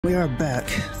We are back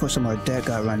for some more deck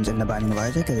runs in the Binding of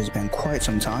Isaac. It has been quite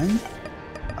some time.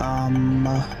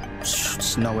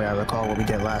 There's no way I recall what we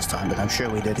did last time, but I'm sure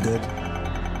we did good.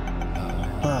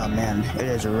 Oh man, it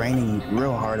is raining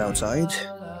real hard outside,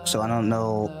 so I don't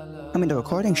know. I mean, the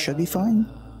recording should be fine.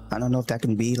 I don't know if that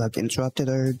can be like interrupted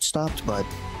or stopped, but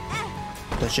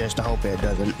let's just hope it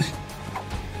doesn't.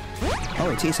 Oh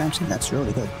wait, Samson, that's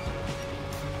really good.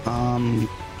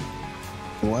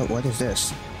 What is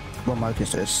this? What mark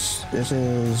is this? This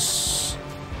is...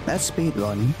 that's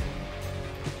speedrun.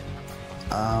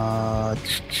 Oh,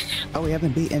 we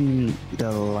haven't beaten the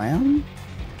lamb?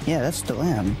 Yeah, that's the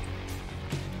lamb.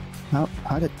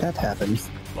 How did that happen?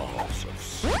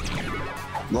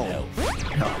 Whoa.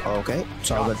 Oh, okay,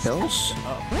 it's all good pills.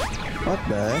 What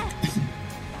the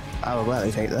heck? I will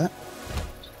gladly take that.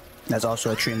 That's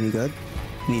also extremely good.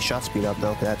 Need shot speed up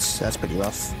though, that's pretty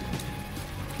rough.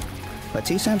 But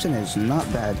Samson is not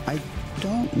bad. I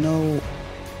don't know...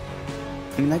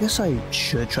 I mean, I guess I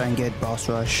should try and get boss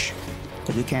rush,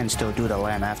 because we can still do the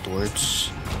lamb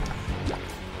afterwards.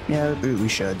 Yeah, we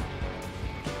should.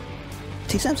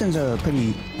 Samson's a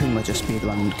pretty much a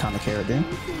speedrun kind of character.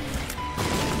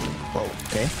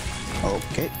 Okay.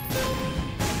 Okay.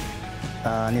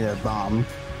 I need a bomb.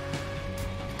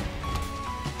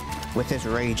 With his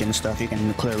rage and stuff, you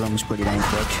can clear rooms pretty dang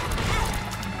quick.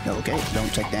 Okay,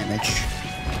 don't take damage.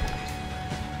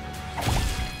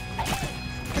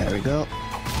 There we go.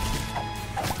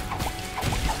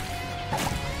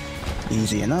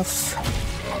 Easy enough.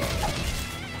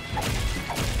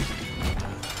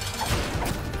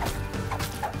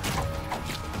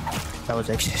 That was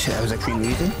extremely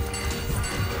easy.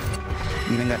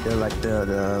 Even got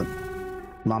the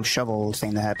bomb shovel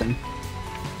thing that happened.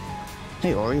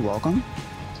 Hey Ori, welcome.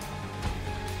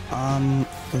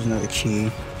 There's another key.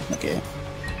 Okay.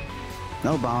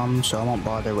 No bomb, so I won't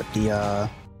bother with the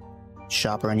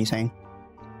shop or anything.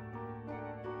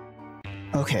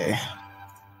 Okay.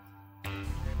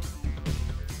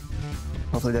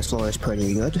 Hopefully this floor is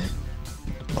pretty good.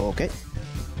 Okay.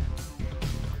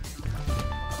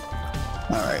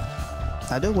 Alright.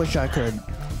 I do wish I could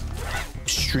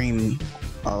stream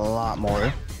a lot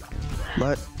more,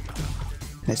 but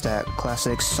it's that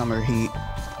classic summer heat.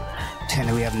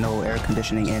 And we have no air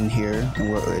conditioning in here,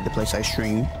 in the place I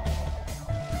stream.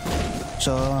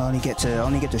 So I only get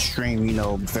to stream, you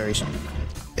know,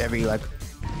 every like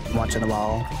once in a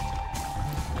while.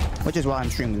 Which is why I'm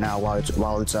streaming now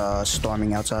while it's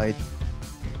storming outside.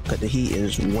 But the heat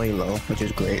is way low, which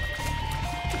is great.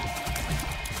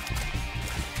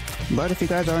 But if you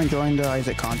guys are enjoying the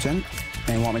Isaac content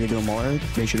and want me to do more,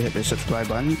 make sure to hit the subscribe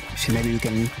button. So maybe we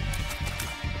can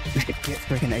get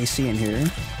freaking AC in here.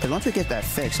 Because once we get that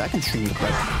fixed, I can stream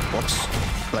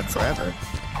like forever.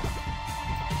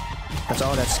 That's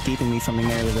all that's keeping me from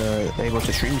being able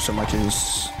to stream so much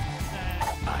is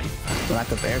lack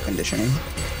of air conditioning.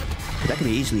 That can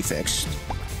be easily fixed.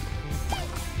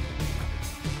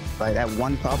 Like that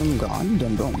one problem gone,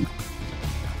 then boom.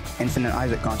 Infinite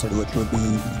Isaac content, which would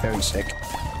be very sick.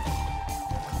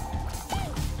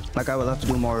 Like I would love to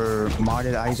do more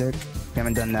modded Isaac.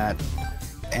 Haven't done that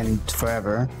in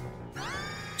forever.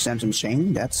 Samson's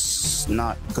chain, that's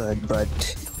not good, but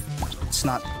it's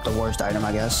not the worst item,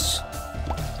 I guess.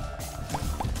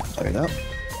 There we go.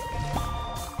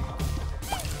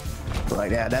 But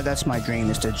like that's my dream,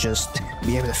 is to just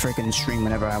be able to freaking stream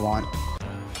whenever I want.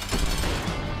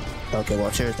 Okay,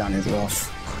 well, Tears Down is rough.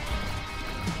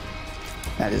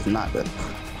 That is not good.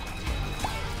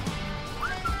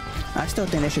 I still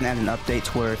think they should add an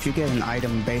update where if you get an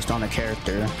item based on a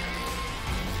character,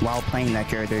 while playing that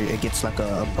character, it gets like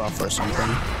a buff or something.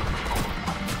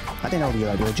 I think that would be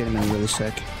like legitimately really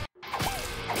sick.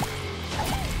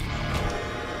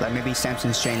 Like maybe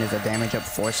Samson's chain is a damage up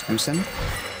for Samson,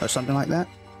 or something like that.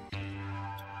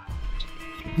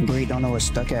 Greed don't know it's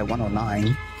stuck at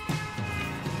 109.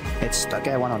 It's stuck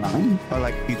at 109? Or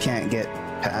like you can't get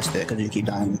past it because you keep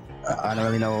dying. I don't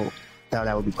really know how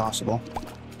that would be possible.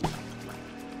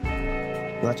 Do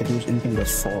I have to do anything but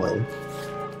follow?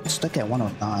 It's stuck at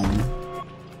 109.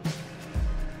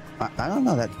 I don't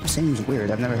know, that seems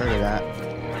weird. I've never heard of that.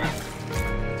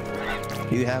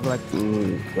 Do you have like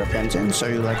repentance? Are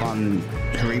you like on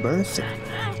rebirth?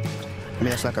 Maybe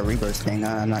that's like a rebirth thing,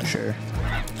 I'm not sure.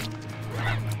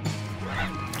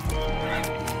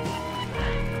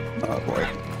 Oh boy.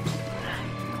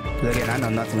 But again, I know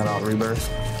nothing about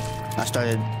rebirth. I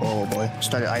started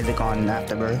Isaac on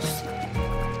Afterbirth.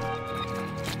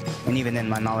 And even then,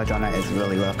 my knowledge on that is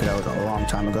really low, because that was a long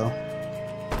time ago.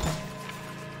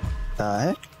 The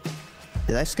heck?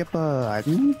 Did I skip a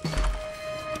item?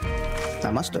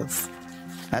 I must have.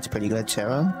 That's pretty good,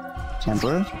 Terra.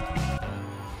 Templar.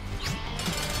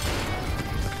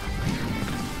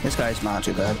 This guy's not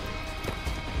too bad.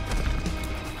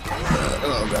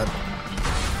 Oh god.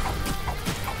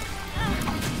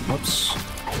 Whoops.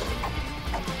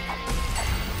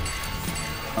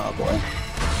 Oh boy.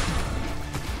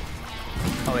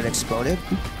 Oh, it exploded?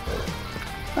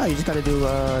 Oh, you just gotta do,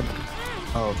 oh,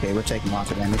 okay, we're taking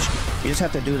lots of damage. You just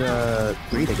have to do the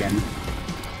read again.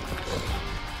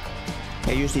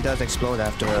 It usually does explode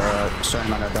after a certain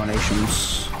amount of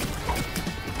donations.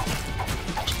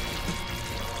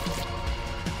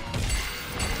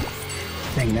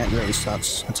 Dang, that really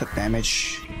sucks. I took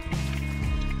damage.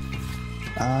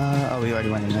 Oh, we already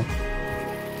went in there.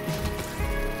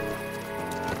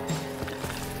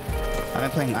 I've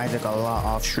been playing Isaac a lot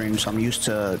off stream, so I'm used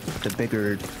to the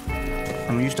bigger...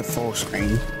 I'm used to full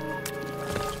screen.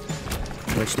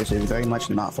 Which this is very much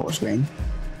not full screen.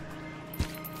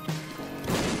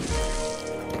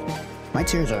 My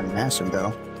tears are massive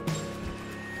though.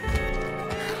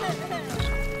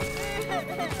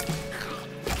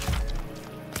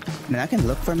 I mean, I can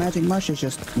look for magic mush, it's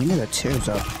just we need the tears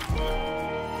up.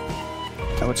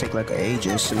 That would take like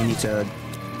ages, so we need to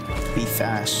be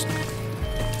fast.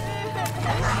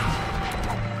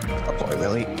 Oh boy,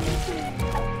 really?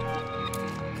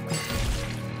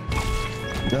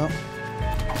 Go.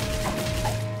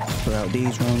 Put out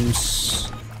these rooms.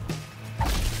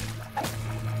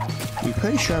 I'm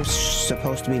pretty sure I'm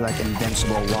supposed to be like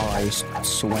invincible while I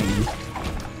swing.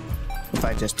 If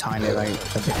I just time it like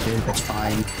a bit here, that's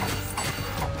fine.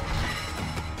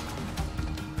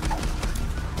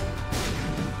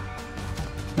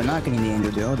 We're not getting the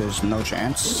Angel Deal, there's no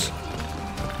chance.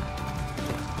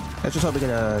 Let's just hope we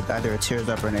get either a Tears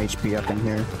Up or an HP up in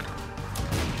here.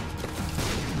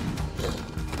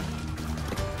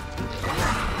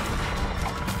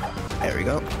 There we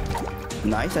go.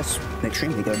 Nice, that's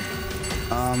extremely good.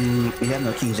 We have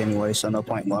no keys anyway, so no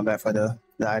point going back for the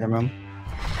item room.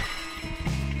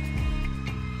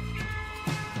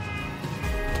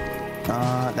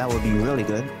 That would be really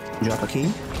good. Drop a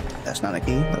key. That's not a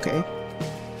key, okay.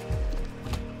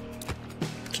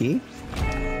 Key.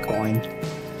 Coin.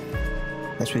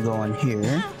 Guess we go in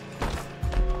here.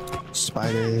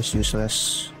 Spiders,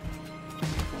 useless.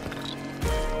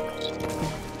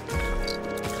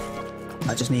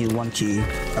 I just need one key.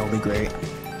 That would be great.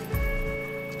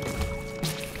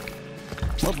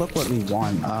 What book would we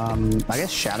want? I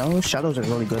guess Shadows? Shadows are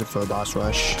really good for a boss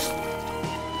rush.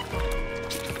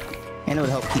 And it would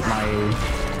help keep my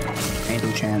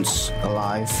Angel Chance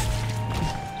alive.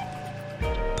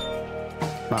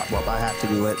 Well, I have to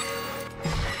do it.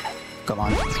 Come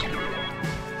on.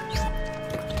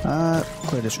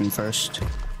 Clear this room first.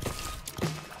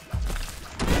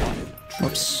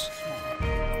 Whoops.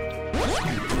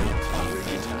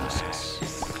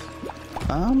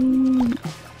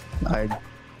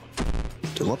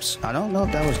 Whoops. I don't know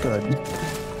if that was good.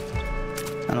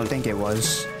 I don't think it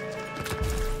was.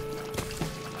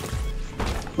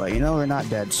 But you know we're not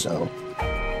dead, so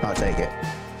I'll take it.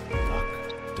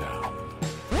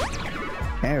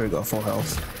 There we go, full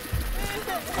health.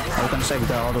 I was gonna say we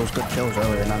got all those good kills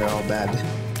earlier, now they're all bad.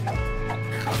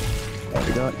 There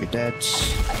we go, you're dead.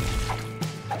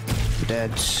 You're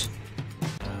dead.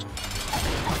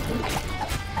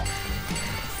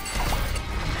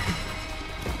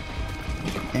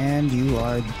 And you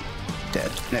are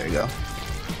dead. There we go.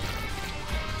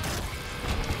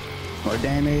 More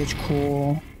damage,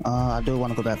 cool. I do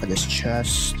want to go back for this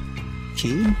chest.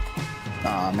 Key?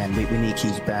 Aw, man, we need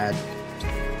keys bad.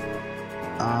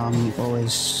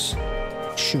 Always...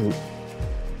 Shoot.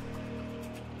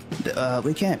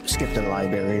 We can't skip the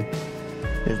library.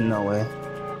 There's no way.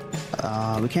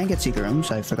 We can't get secret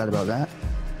rooms, I forgot about that.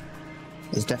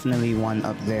 There's definitely one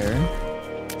up there.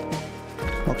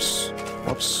 Whoops.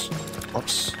 Whoops.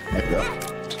 Whoops. There we go.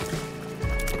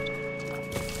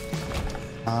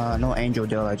 No Angel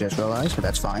Deal, I just realized, but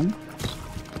that's fine.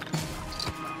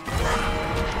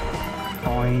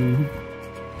 Coin.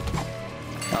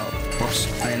 Oh, whoops.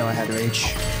 I didn't know I had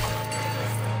Rage.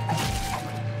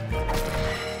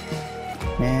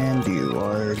 And you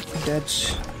are dead.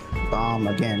 Bomb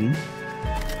again.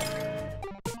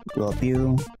 Blow up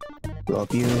you. Blow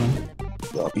up you.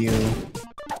 Blow up you.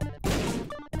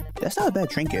 That's not a bad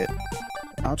trinket.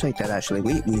 I'll take that actually.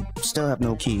 We still have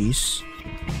no keys.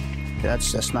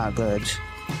 That's not good.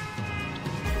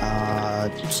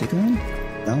 Secret room?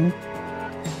 No?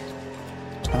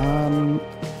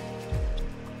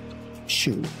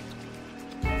 Shoot.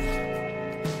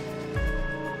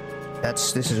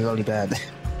 This is really bad.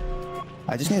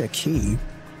 I just need a key.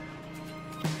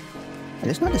 Is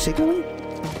this not the secret room?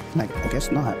 I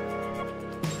guess not.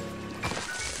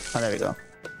 Oh, there we go.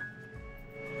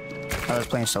 I was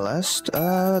playing Celeste?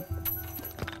 No,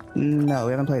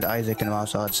 we haven't played Isaac in a while,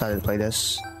 so I decided to play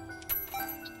this.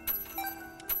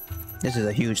 This is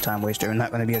a huge time waster. We're not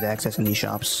going to be able to access any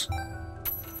shops.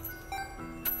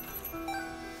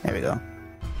 There we go.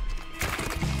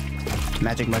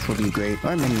 Magic Mush would be great,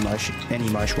 or Mini Mush. Any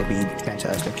Mush would be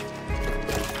fantastic.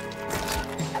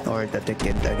 Or the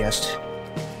kid, I guess.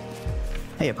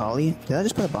 Hey, Polly, did I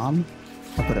just put a bomb?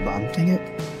 I put a bomb. Dang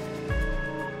it.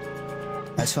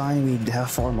 That's fine, we have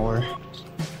 4 more.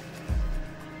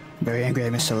 Very angry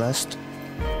at Miss Celeste.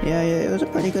 Yeah, it was a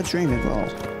pretty good stream as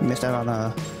well. Missed out on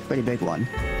a pretty big one.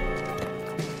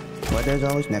 But there's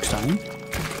always next time.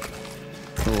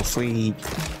 Oh, free.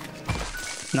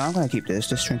 No, I'm gonna keep this.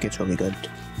 This trinket's really good.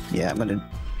 Yeah, I'm gonna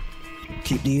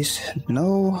keep these.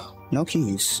 No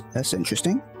keys. That's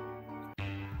interesting.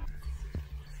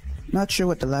 Not sure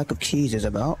what the lack of keys is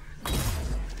about.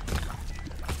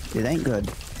 It ain't good.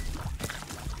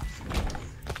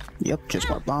 Yep, just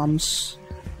more bombs.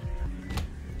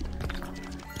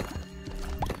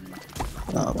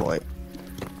 Oh boy.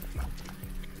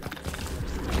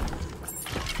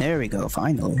 There we go,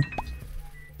 finally.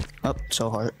 Oh, so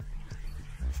hard.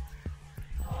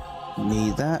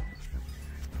 Need that.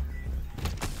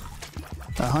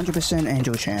 100%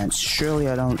 angel chance. Surely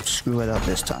I don't screw it up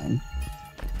this time.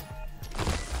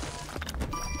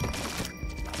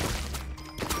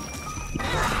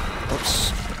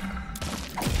 Oops.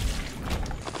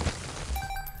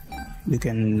 We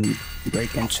can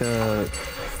break into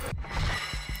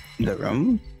the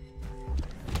room.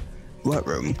 What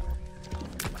room?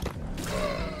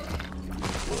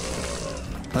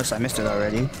 Unless I missed it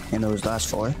already in those last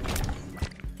 4.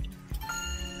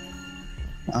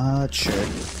 Sure.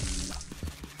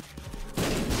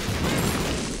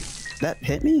 That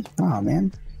hit me? Oh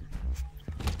man.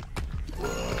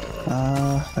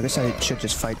 I guess I should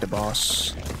just fight the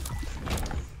boss.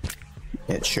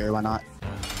 Yeah, sure, why not?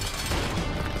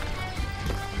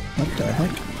 What the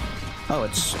heck? Oh,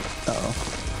 it's... uh-oh.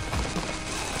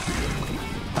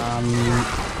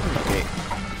 Okay.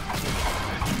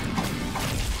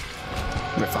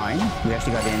 We're fine. We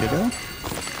actually got the antidote.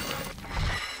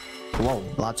 Whoa,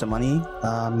 lots of money.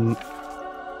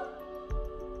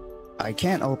 I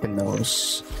can't open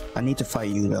those. I need to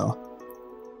fight you though.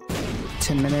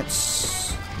 10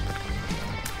 minutes.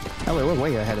 Oh wait, we're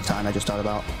way ahead of time, I just thought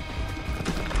about.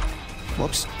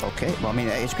 Whoops, okay. Well, I mean,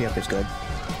 the HP up is good.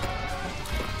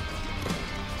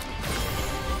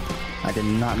 I did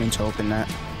not mean to open that.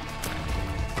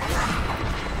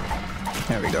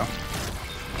 There we go.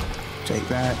 Take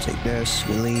that, take this,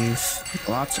 we leave.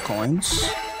 Lots of coins.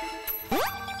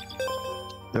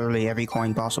 Literally every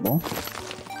coin possible.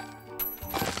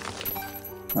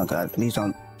 Oh god, please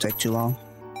don't take too long.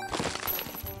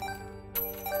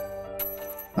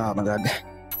 Oh my god.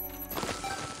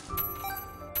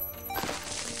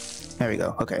 There we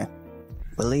go, okay.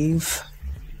 Believe.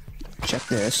 Check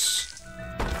this.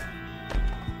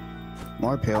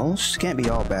 More pills. Can't be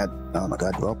all bad. Oh my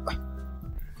god, well.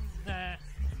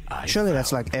 Surely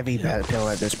that's like every bad pill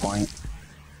at this point.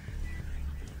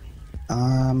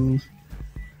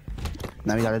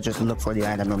 Now we gotta just look for the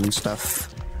item room and stuff.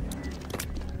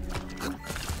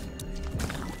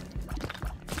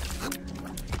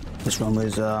 This room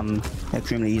is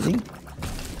extremely easy.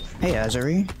 Hey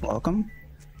Azuri, welcome.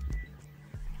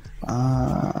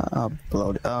 I'll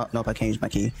blow it. Nope, I can't use my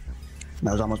key.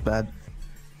 That was almost bad.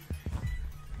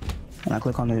 Can I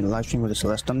click on the live stream with the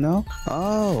Celeste thumbnail?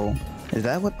 Oh, is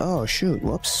that what? Oh shoot,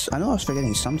 whoops. I know I was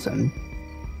forgetting something.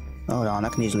 Hold on, I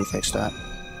can easily fix that.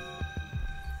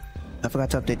 I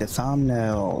forgot to update the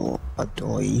thumbnail.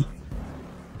 Adoy.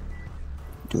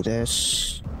 Do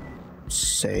this.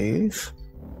 Save.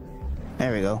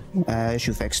 There we go.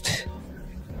 Issue fixed.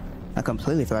 I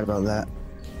completely forgot about that.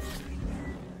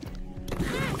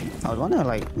 I was wondering,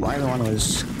 like, why everyone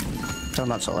was talking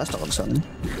about Celeste all of a sudden.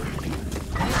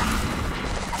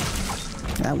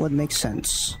 That would make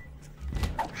sense.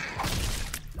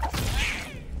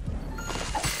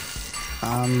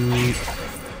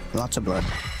 Lots of blood.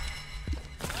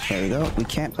 There we go. We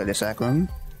can't play the sack room.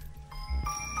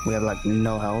 We have, like,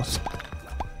 no health.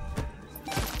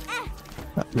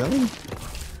 Really?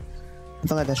 I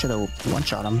feel like I should have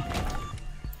one-shot him.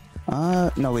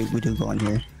 No, we do go in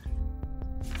here.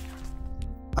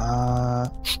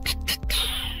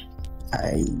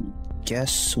 I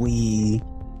guess we...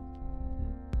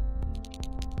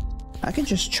 I can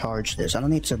just charge this. I don't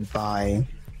need to buy...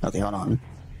 Okay, hold on.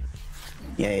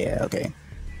 Yeah, okay.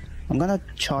 I'm gonna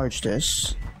charge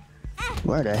this.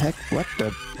 Where the heck? What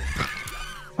the...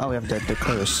 Oh, we have the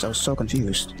curse. I was so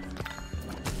confused.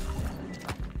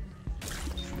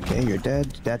 Okay, you're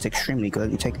dead. That's extremely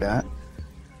good. We take that.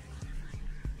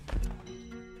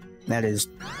 That is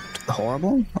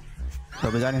horrible.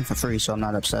 But we got in for free, so I'm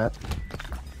not upset.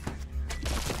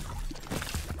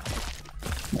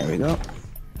 There we go.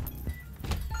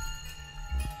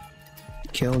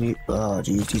 Kill you. Oh,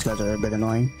 geez, these guys are a bit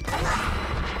annoying.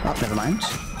 Oh, never mind.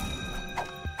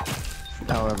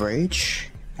 Power of Rage.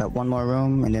 Got one more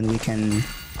room, and then we can...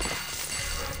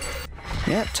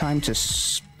 Yeah, time to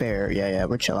spare. Yeah,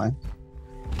 we're chilling.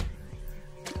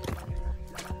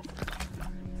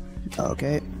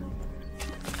 Okay.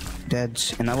 Dead.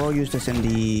 And I will use this in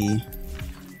the...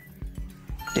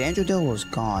 The Angel Deal was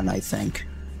gone, I think.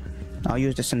 I'll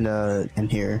use this in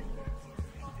here.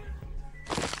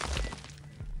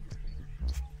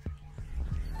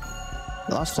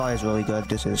 Lost Fly is really good.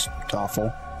 This is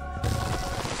awful.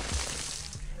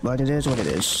 But it is what it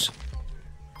is.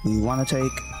 We want to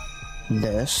take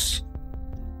this.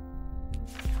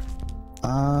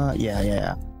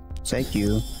 Yeah. Take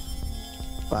you.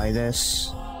 Buy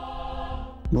this.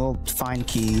 We'll find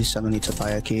keys. I don't need to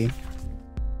buy a key.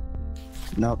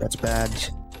 Nope, that's bad.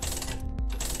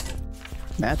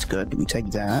 That's good. We take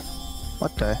that.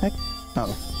 What the heck?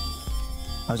 Oh.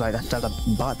 I was like, I thought I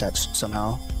bought that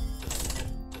somehow.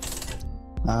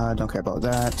 Don't care about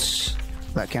that.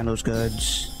 Black Candle's good.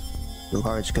 Blue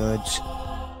Heart's good.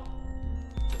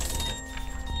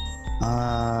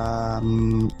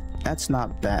 That's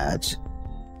not bad.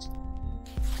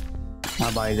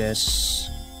 I'll buy this.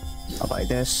 I'll buy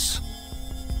this.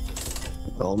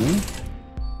 Roll me.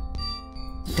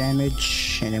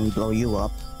 Damage, and then we blow you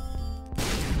up.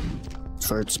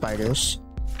 For spiders.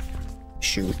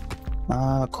 Shoot.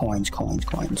 Coins.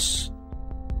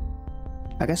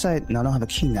 I guess I don't have a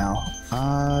key now.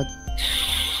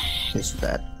 This is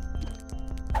that.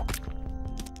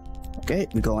 Okay,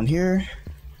 we go in here.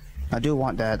 I do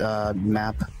want that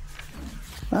map.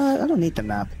 I don't need the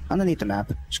map. I don't need the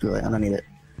map. Screw it, I don't need it.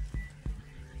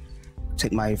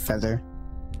 Take my feather.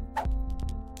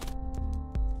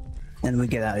 And we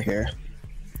get out of here.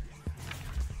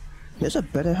 There's a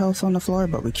bit of health on the floor,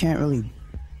 but we can't really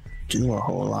do a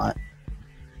whole lot.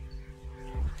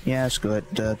 Yeah, it's good.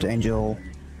 The angel...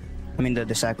 I mean,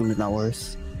 the sack room is not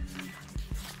worth.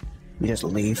 We just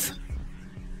leave.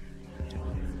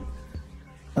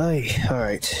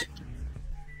 Alright.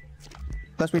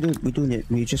 Plus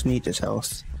we just need this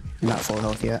health. Not full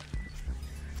health yet.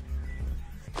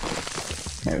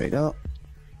 There we go.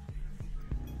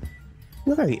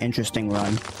 A very interesting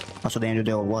run. Also, the Angel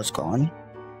Deal was gone.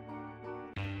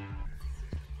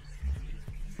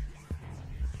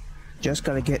 Just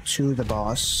gotta get to the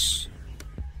boss.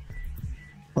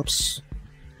 Oops.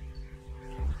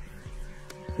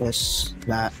 This,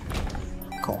 that,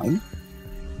 coin.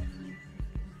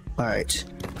 Alright.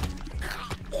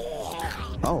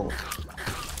 Oh.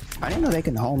 I didn't know they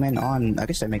can home in on... I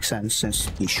guess that makes sense since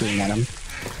he's shooting at him.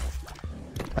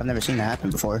 I've never seen that happen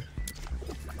before.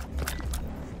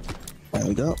 There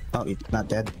we go. Oh, he's not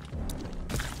dead.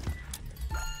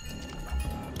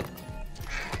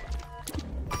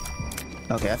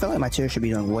 Okay, I feel like my tear should be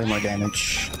doing way more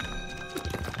damage.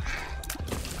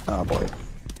 Oh boy.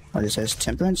 What it says?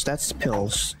 Temperance? That's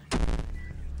pills.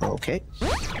 Okay.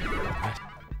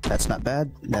 That's not bad.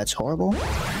 That's horrible.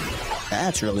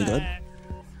 That's really good.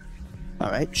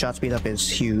 Alright, shot speed up is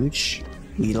huge.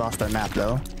 We lost our map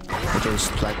though, which is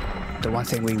like the one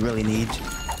thing we really need.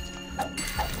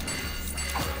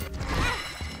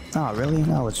 Oh really?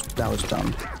 That was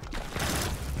dumb.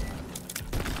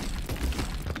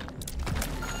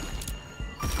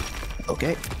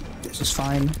 Okay, this is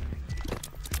fine.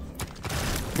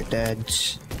 You're dead.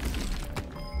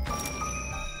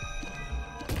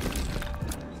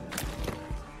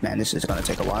 Man, this is gonna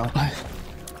take a while.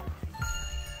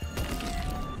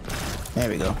 There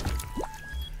we go.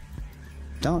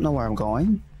 Don't know where I'm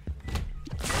going.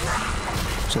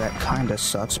 So that kinda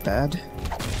sucks bad.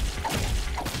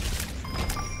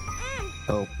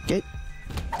 Okay.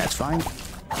 That's fine.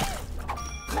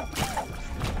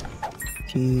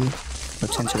 Key.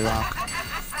 Attend to the rock.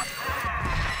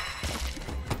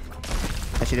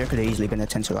 Actually, there could have easily been a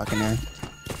tinsel rock in there.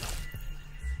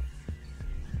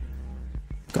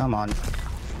 Come on.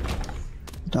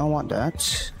 Don't want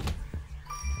that.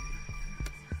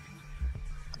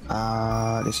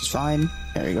 This is fine.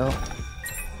 There we go.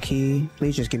 Key.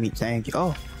 Please just give me... Thank you.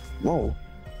 Oh! Whoa.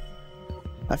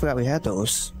 I forgot we had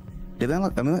those. Did we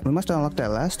unlock... we must have unlocked that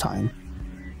last time.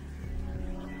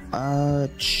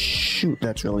 Shoot.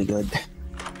 That's really good.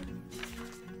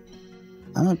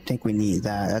 I don't think we need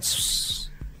that. That's...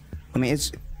 I mean,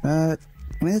 it's...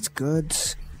 I mean, it's good.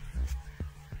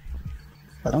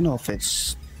 I don't know if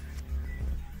it's...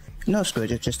 No, screw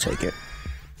it, just take it.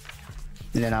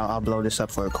 And then I'll blow this up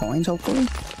for coins, hopefully.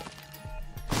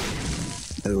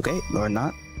 Okay, or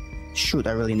not. Shoot,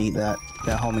 I really need that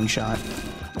homing shot.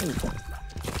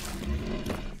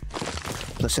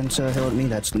 Placenta healed me,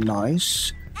 that's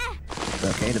nice.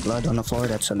 Okay, the blood on the floor,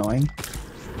 that's annoying.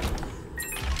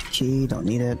 Key, don't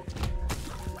need it.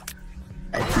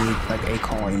 I need like a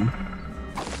coin.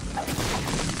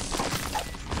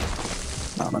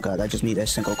 Oh my god, I just need a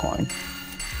single coin.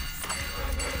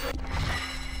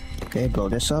 Okay, blow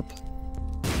this up.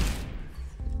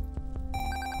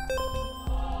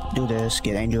 Do this,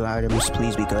 get angel items,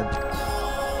 please be good.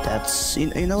 That's...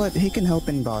 You know what, he can help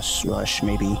in boss rush,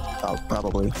 maybe. Oh,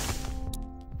 probably.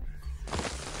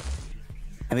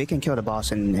 And we can kill the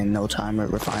boss in no time,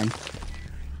 we're fine.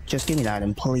 Just give me the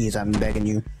item, please, I'm begging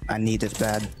you. I need this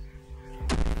bad.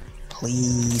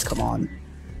 Please, come on.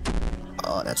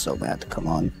 Oh, that's so bad, come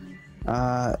on.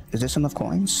 Is this enough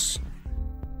coins?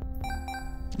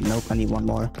 Nope, I need one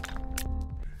more.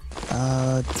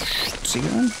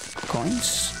 Serum?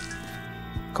 Coins?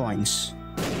 Coins.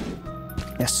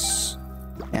 Yes.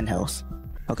 And health.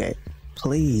 Okay.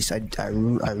 Please, I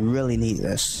really need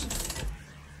this.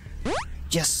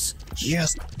 Yes!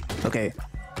 Yes! Okay.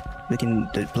 We can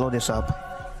blow this up.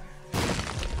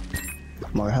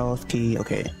 More health key,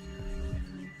 okay.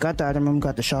 Got the item room,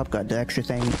 got the shop, got the extra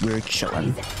thing, we're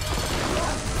chilling.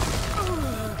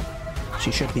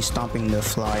 She should be stomping the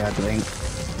fly, I think.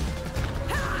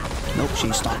 Nope,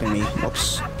 she's stomping me.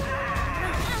 Oops.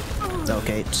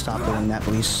 Okay, stop doing that,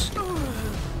 please.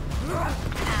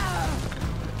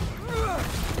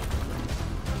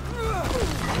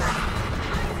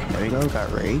 There we go,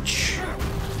 got rage.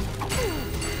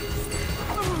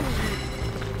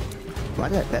 Why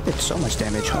did that did so much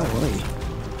damage? Holy.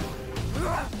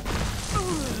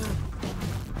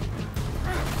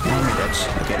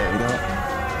 Okay, there we go.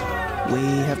 We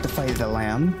have to fight the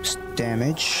lamb.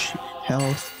 Damage,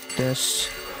 health, this,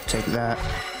 take that.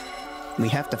 We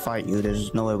have to fight you,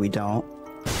 there's no way we don't.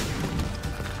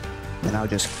 Then I'll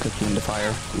just cook you in the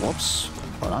fire. Whoops.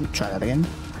 Hold on, try that again.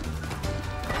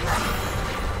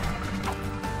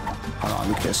 Hold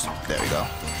on, just, there we go.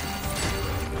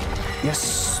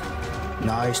 Yes!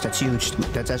 Nice, that's huge.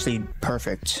 That's actually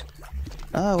perfect.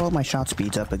 Oh, well, my shot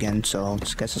speed's up again, so I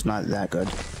guess it's not that good.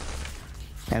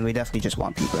 And we definitely just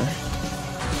want Peeper.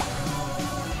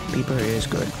 Peeper is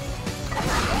good.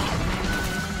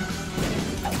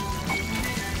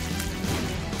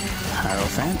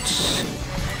 Hierophant.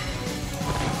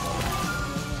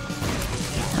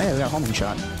 Oh yeah, we got homing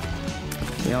shot.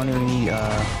 We don't even need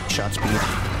shot speed.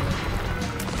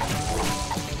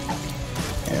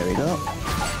 There we go.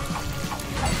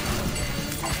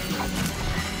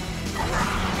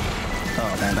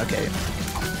 Oh man, okay.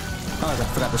 Oh, I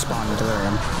forgot to spawn the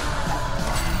delirium.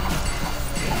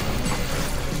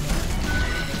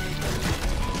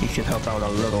 You should help out a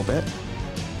little bit.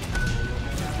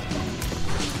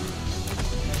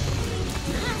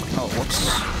 Oh, whoops.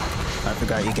 I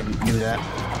forgot you can do that.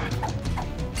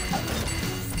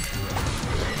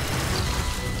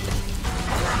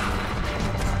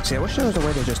 See, I wish there was a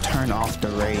way to just turn off the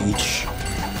rage.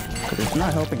 Because it's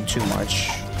not helping too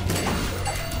much.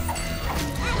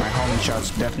 My homing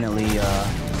shots definitely,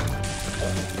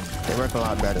 they work a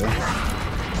lot better.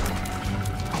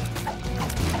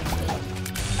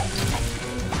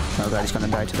 Oh god, he's gonna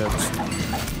die to the...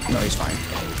 No, he's fine.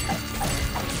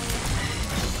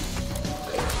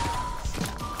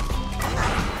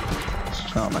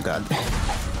 Oh my god.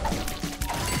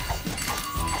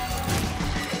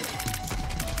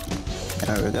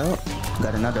 There we go.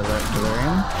 Got another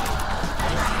delirium.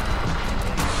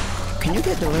 Can you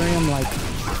get delirium like...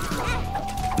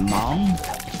 Mom? I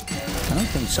don't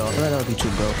think so. I thought that would be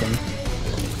too broken.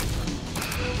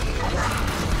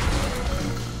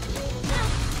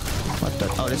 What the?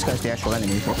 Oh, this guy's the actual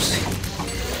enemy. Whoops.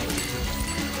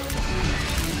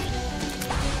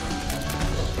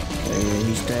 Okay,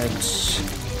 he's dead.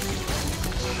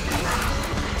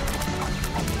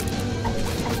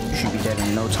 Should be dead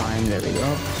in no time. There we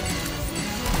go.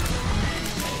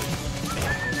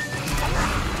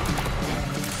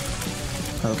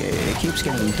 Okay, it keeps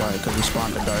getting dark because we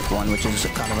spawned the dark one, which is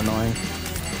kind of annoying.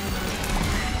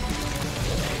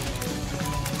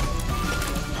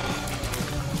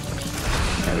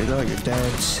 There we go, you're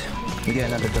dead. We get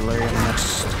another delirium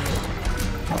next...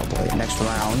 Oh boy, next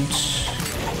round.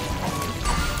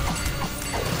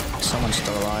 Someone's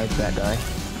still alive, that guy.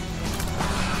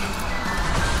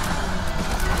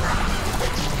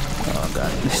 Oh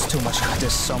god, there's too much,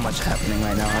 there's so much happening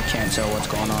right now, I can't tell what's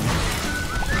going on.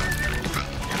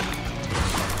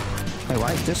 Hey,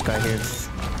 why is this guy here?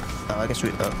 Oh, I guess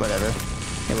we... whatever.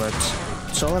 It worked.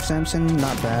 Soul of Samson,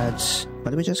 not bad.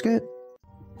 What did we just get?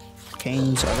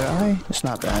 Kane's other eye? It's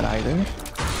not bad either.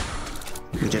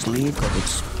 We just leave because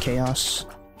it's chaos.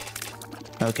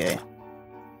 Okay.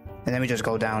 And then we just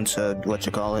go down to, what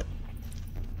you call it?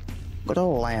 Good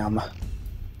old lamb.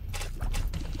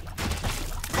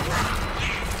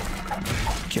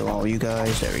 Kill all you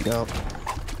guys, there we go.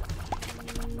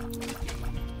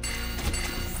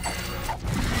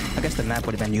 I guess the map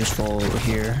would have been useful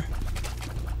here.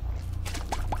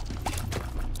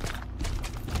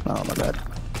 Oh my god.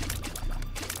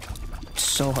 It's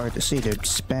so hard to see, they're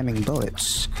spamming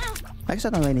bullets. I guess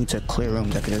I don't really need to clear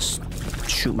rooms, I can just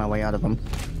shoot my way out of them.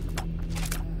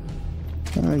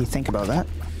 Didn't really think about that.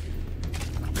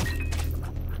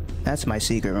 That's my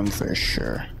secret room for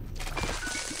sure.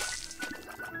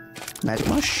 Magic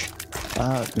mush?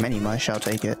 Mini mush, I'll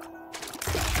take it.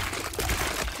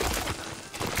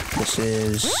 This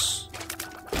is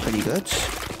pretty good.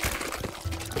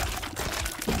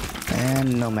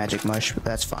 And no magic mush, but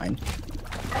that's fine.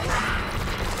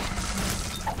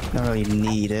 Don't really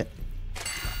need it.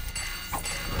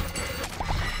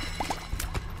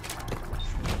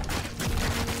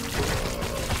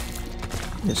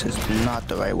 This is not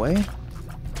the right way.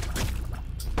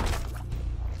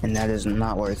 And that is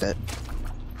not worth it.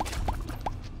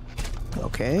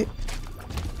 Okay.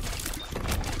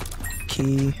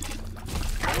 Key.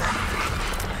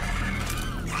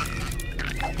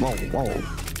 Whoa, whoa.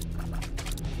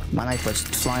 My knife was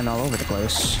flying all over the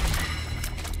place.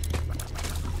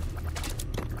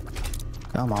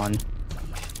 Come on.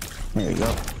 There you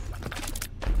go.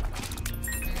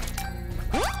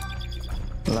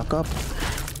 Luck up.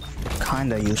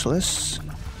 Kinda useless.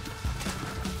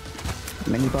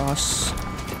 Mini boss.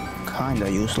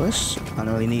 Kinda useless. I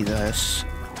don't really need this.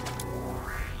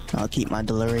 I'll keep my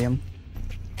delirium.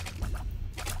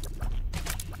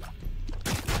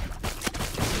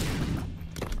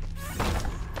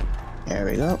 There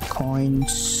we go.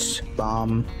 Coins.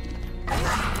 Bomb.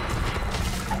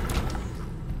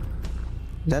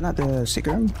 Is that not the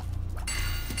secret room?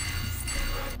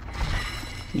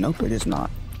 Nope, it is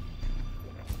not.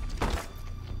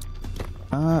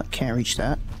 Can't reach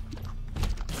that.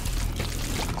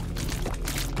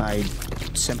 I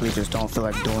simply just don't feel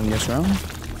like doing this room.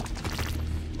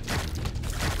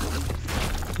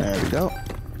 There we go.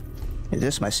 Is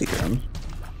this my secret room?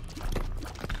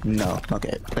 No.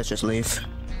 Okay, let's just leave.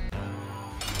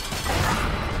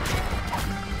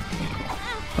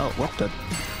 Oh, what the?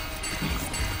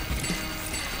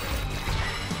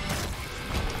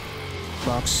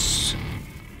 Box.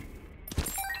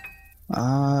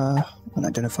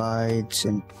 Unidentified,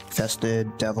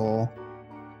 infested, devil.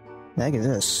 The heck is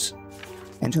this?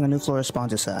 Entering a new floor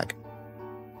spawns a sack.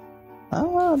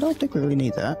 Oh, I don't think we really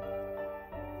need that.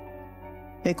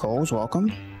 Hey Coles,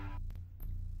 welcome.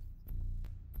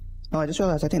 Oh, I just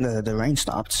realized I think the rain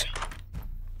stopped.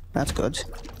 That's good.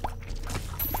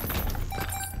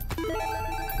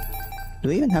 Do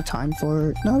we even have time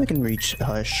for... No, we can reach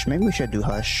Hush. Maybe we should do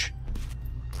Hush.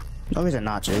 No reason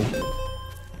not to.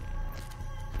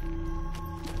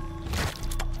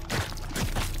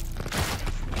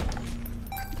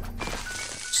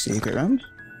 Secret room.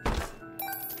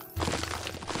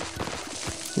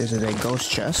 This is a ghost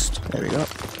chest. There we go.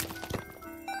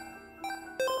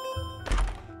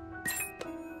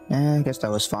 I guess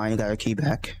that was fine. Got our key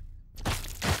back.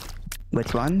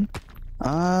 Which one?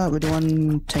 We're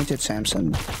doing Tainted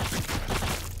Samson.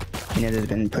 And it has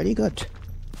been pretty good.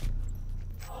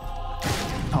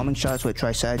 Homing shots with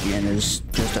Trisagian is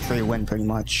just a free win, pretty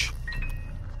much.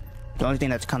 The only thing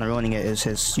that's kind of ruining it is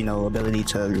his, you know, ability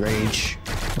to rage.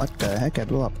 What the heck? I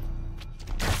blew up.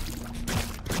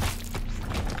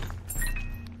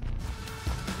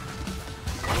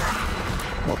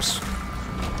 Whoops.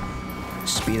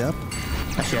 Speed up.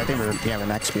 Actually, I think we're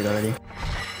max speed already.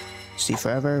 See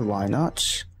forever, why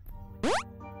not?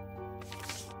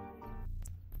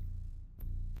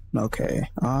 Okay,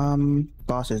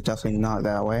 boss is definitely not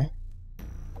that way.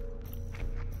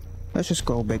 Let's just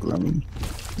go big room.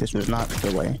 This was not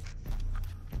the way.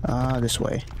 This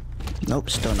way. Nope,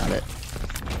 still not it.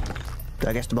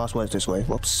 I guess the boss was this way,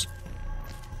 whoops.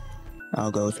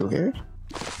 I'll go through here.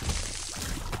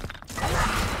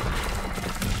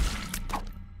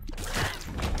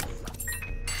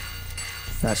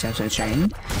 That Samson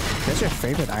chain. That's your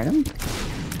favorite item?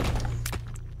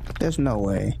 There's no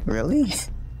way. Really?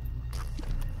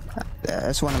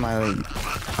 That's one of my,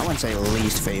 I wouldn't say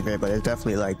least favorite, but it's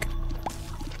definitely like,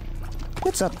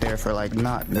 it's up there for like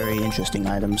not very interesting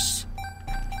items.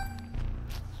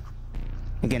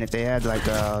 Again, if they had like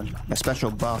a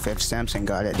special buff if Samson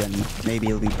got it, then maybe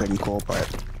it would be pretty cool,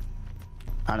 but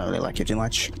I don't really like it too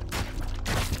much.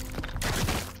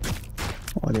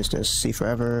 What is this? See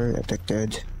forever,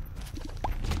 addicted.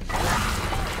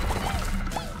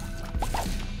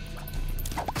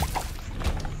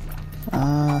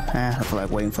 I feel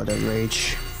like waiting for the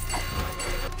rage.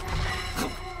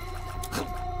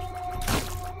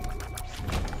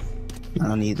 I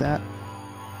don't need that.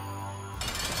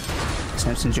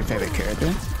 Samson's your favorite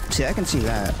character? See, I can see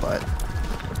that, but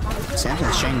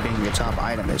Samson's chain being your top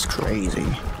item is crazy.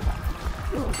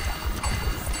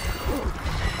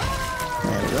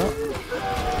 There we go.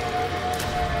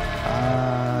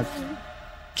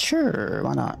 Sure,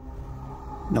 why not?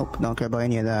 Nope, don't care about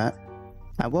any of that.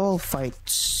 I will fight.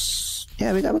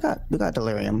 Yeah, we got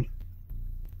delirium.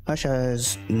 Hush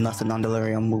has nothing on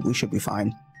delirium. We should be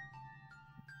fine.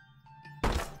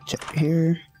 Check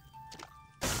here.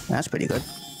 That's pretty good.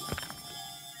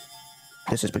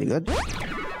 This is pretty good.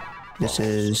 This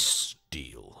is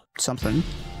something.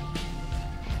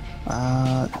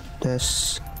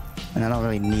 This, and I don't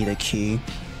really need a key.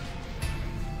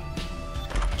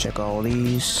 Check all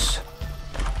these.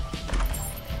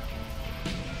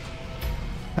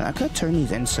 And I could turn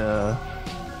these into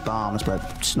bombs, but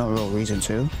there's no real reason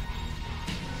to.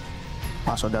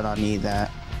 Also, do not need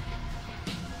that.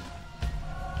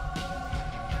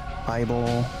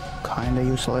 Bible, kinda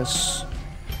useless.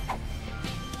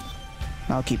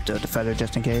 I'll keep the feather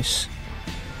just in case.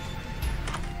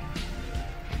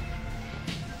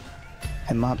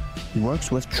 And mop works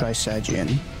with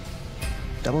Trisagion.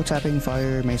 Double tapping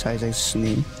fire makes Isaac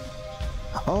sneak.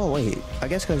 Oh wait, I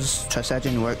guess because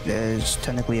Trisagion work is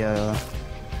technically a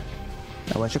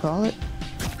what you call it?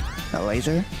 A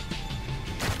laser?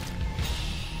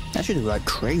 That should do like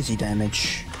crazy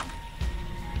damage.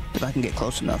 If I can get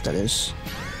close enough, that is.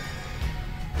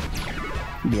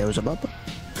 Beelzebub.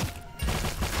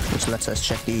 Which lets us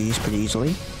check these pretty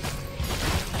easily.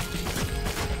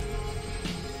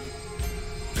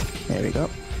 There we go.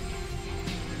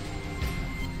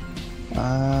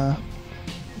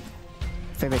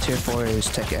 Favorite tier 4 is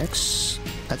Tech X.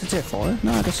 That's a tier 4?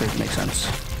 No, I guess it makes sense.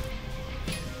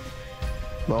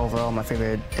 But overall, my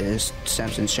favorite is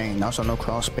Samson's Chain. Also, no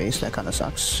crawl space. That kind of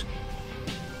sucks.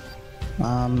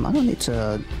 I don't need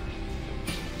to...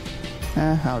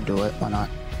 I'll do it. Why not?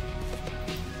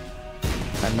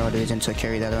 I have no reason to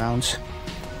carry that around.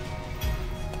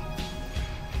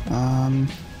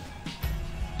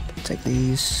 Take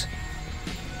these.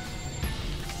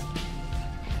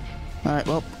 Alright,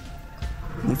 well,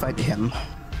 we fight him.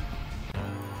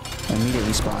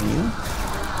 Immediately spawn you.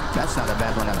 That's not a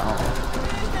bad one at all.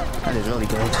 That is really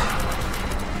good.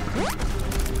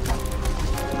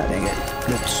 I dang it.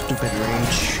 Good stupid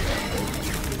rage.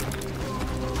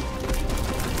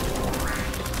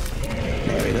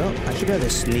 There we go. I should be able to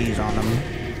sneeze on him.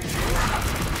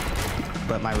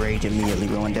 But my rage immediately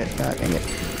ruined it. God dang it.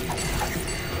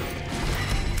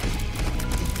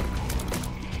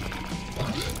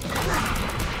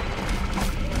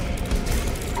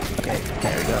 Okay,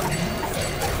 there we go.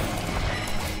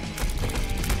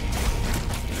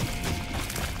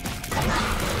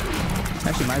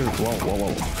 Actually,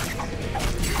 whoa.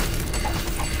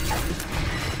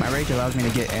 My rage allows me to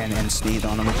get in and sneeze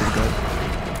on him, which is good.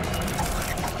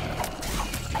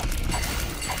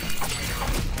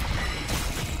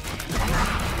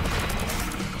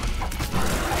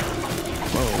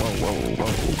 Whoa.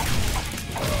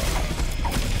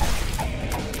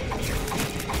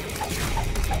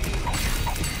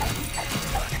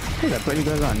 That's a pretty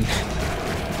good run.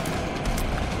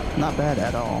 Not bad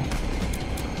at all.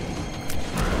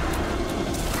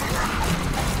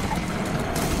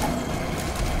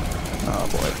 Oh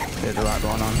boy, there's a lot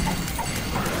going on.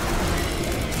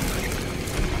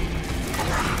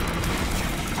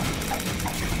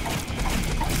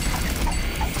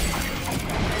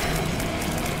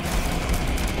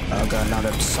 Oh god, now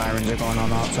the sirens are going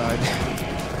on outside.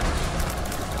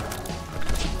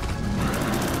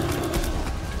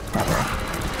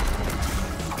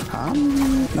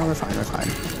 No, we're fine.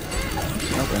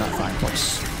 Nope, we're not fine,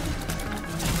 boys.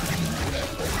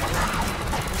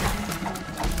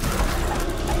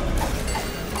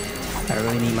 I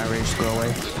really need my rage to go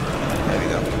away. There we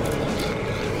go.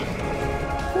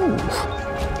 Ooh.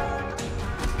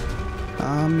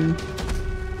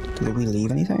 Did we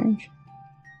leave anything?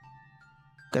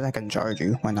 Guess I can charge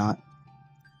you, why not?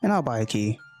 And I'll buy a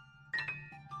key.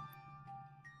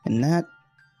 And that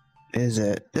is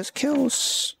it. This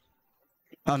kills...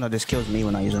 Oh no, this kills me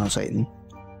when I use it on Satan.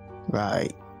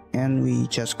 Right. And we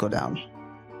just go down.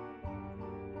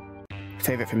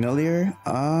 Favorite familiar?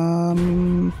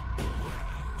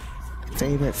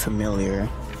 Favorite familiar.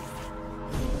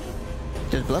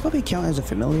 Does Blood Puppy count as a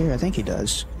familiar? I think he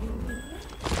does.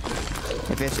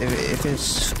 If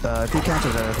he counts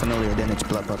as a familiar, then it's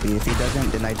Blood Puppy. If he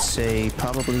doesn't, then I'd say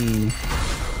probably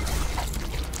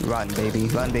Rotten Baby.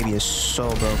 Rotten Baby is so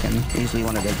broken. Easily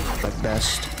one of the like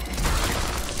best.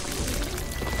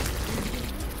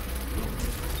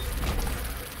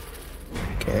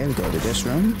 Okay, we go to this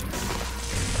room.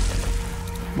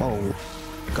 Whoa.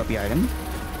 Pick up the item.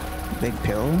 Big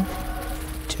pill.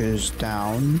 Tears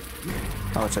down.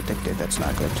 Oh, it's addicted. That's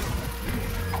not good.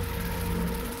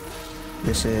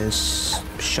 This is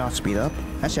shot speed up.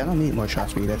 Actually, I don't need more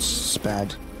shot speed. That's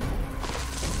bad.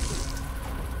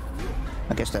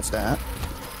 I guess that's that.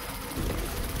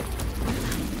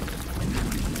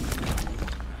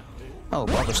 Oh,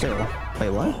 Barbara still. Wait,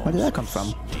 what? Where did that come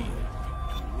from?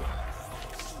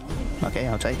 Okay,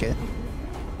 I'll take it.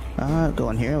 Go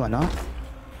in here, why not?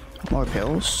 More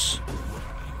pills.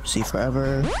 See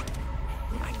forever.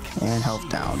 And health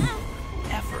down.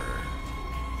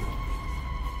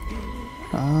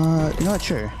 You know what,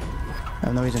 sure. I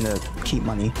have no reason to keep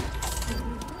money.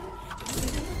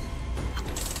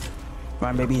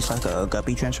 Rhyme Baby is like a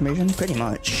guppy transformation? Pretty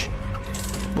much.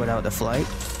 Without the flight.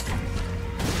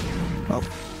 Oh.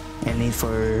 And need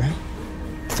for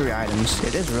 3 items.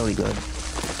 It is really good.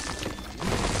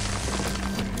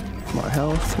 More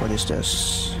health. What is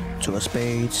this? 2 of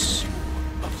spades.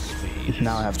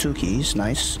 Now I have 2 keys.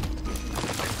 Nice.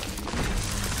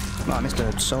 Oh, I missed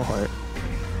the soul heart.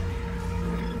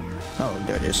 Oh,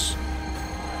 there it is.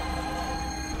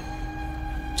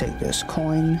 Take this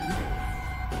coin.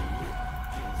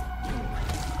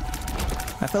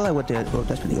 I feel like with the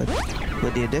that's pretty good.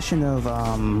 With the addition of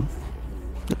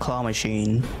the claw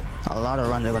machine, a lot of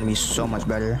runs are gonna be so much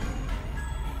better.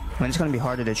 I mean, it's gonna be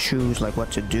harder to choose like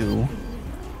what to do.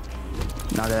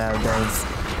 Now that I've,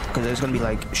 because it's gonna be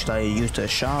like, should I use the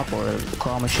shop or the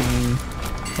claw machine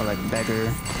or like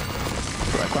beggar?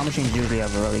 But claw machines usually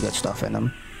have really good stuff in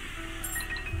them.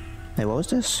 Hey, what was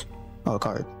this? Oh, a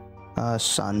card.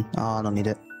 Sun. Oh, I don't need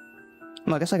it.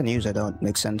 Well, I guess I can use it though. It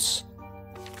makes sense.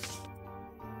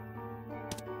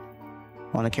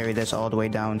 I want to carry this all the way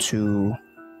down to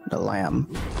the lamb.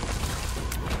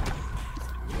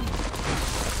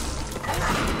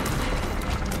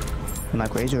 Am I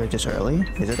crazy or just early?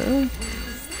 Is it early?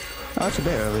 Oh, it's a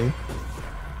bit early.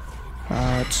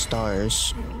 It's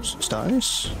stars.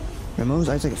 Stars? Removes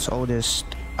Isaac's oldest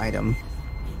item.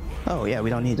 Oh yeah, we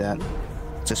don't need that.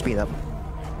 It's a speed up.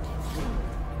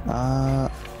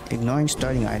 Ignoring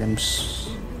starting items.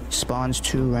 Spawns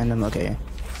 2 random, okay.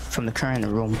 From the current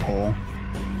room pool.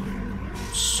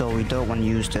 So we don't want to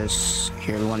use this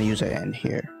here, we want to use it in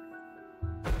here.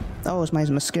 Oh, it's my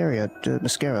mascara. The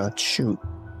mascara, shoot.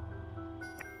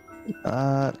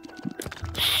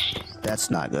 That's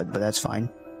not good, but that's fine.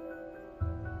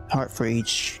 Heart for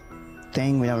each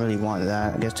thing, we don't really want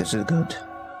that. I guess this is good.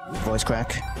 Voice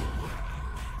crack.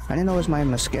 I didn't know it was my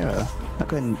mascara. I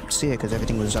couldn't see it because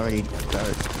everything was already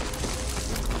dark.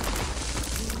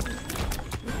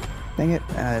 Dang it,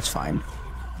 that's fine.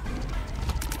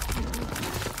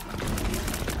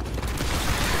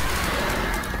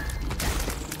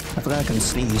 I forgot I can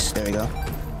sneeze. There we go.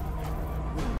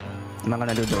 Am I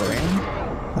gonna do Dorian?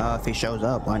 If he shows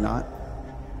up, why not?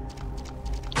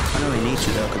 I don't really need to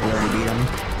though, because we already beat him.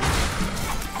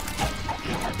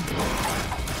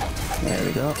 There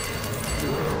we go.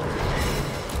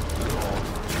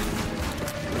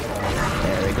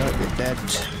 There we go, you're dead.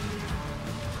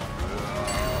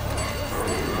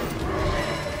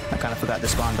 I kind of forgot to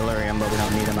spawn Delirium, but we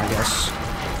don't need him, I guess.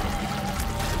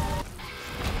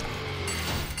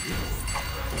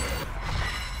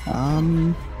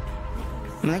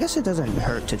 I mean, I guess it doesn't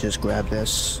hurt to just grab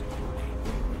this.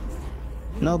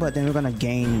 No, but then we're gonna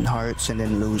gain hearts and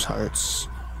then lose hearts.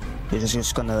 It's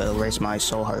just gonna erase my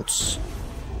soul hearts.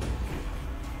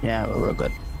 Yeah, we're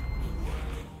good.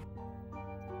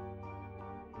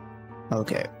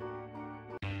 Okay.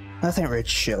 I think we're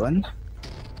chilling.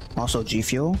 Also, G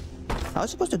Fuel. I was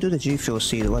supposed to do the G Fuel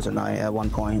seed, wasn't I, at one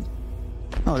point?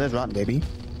 Oh, there's Rotten Baby.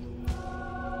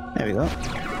 There we go.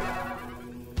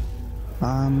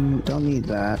 Don't need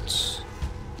that.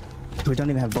 We don't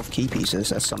even have both key pieces,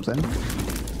 that's something.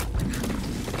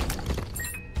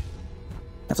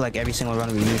 I feel like every single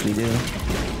run we usually do.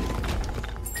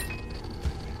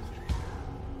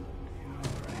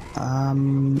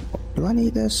 Do I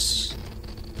need this?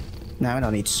 No, I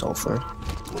don't need sulfur.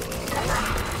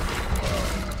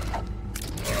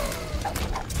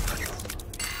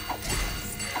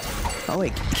 Oh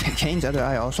wait, Kane's other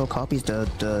eye also copies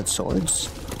the swords?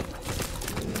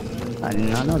 I did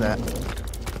not know that.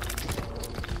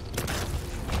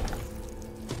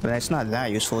 But it's not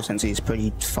that useful since he's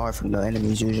pretty far from the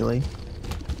enemies usually.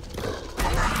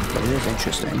 But it is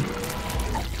interesting.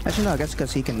 Actually no, I guess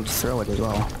because he can throw it as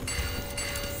well.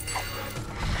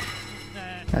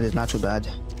 That is not too bad.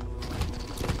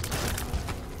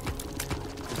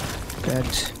 Good.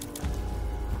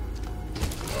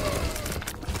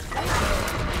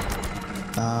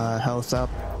 Health up.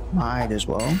 Might as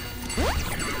well.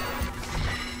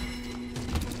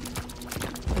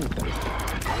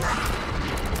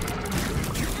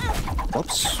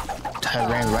 Whoops. I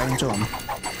ran right into him.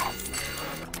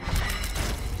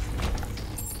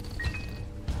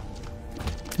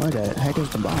 Where the heck is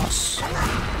the boss?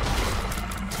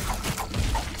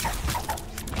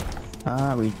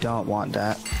 We don't want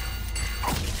that.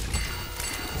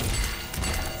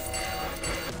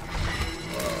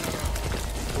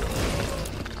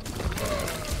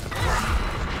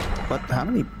 What? How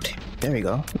many? There we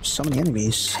go. There's so many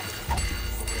enemies.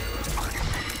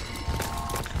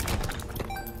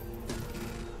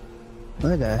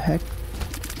 Where the heck?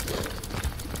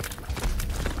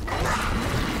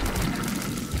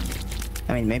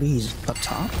 I mean, maybe he's up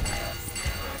top?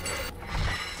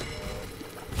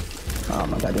 Oh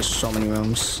my god, there's so many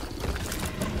rooms.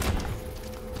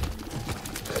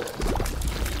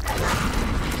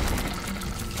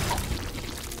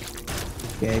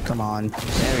 Okay, come on.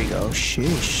 There we go.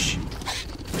 Sheesh.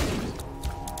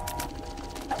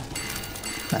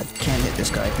 I can't hit this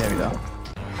guy. There we go.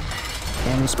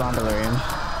 And we spawned delirium.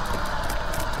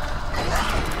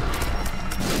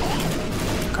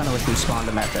 Kinda wish we spawned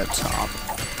him at the top.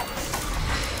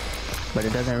 But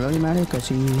it doesn't really matter because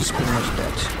he's pretty much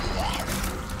dead.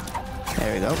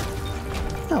 There we go.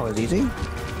 That was easy.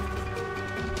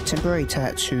 Temporary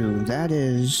tattoo. That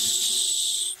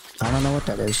is... I don't know what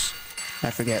that is. I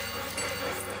forget.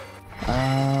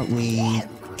 We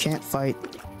can't fight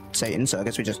Satan, so I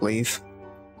guess we just leave.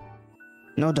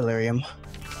 No delirium.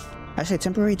 I say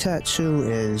temporary tattoo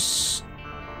is...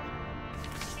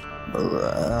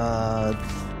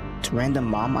 random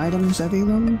mom items every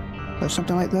room? Or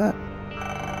something like that?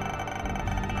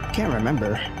 Can't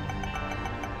remember.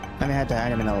 I haven't had that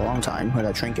item in a long time, or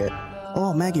that trinket.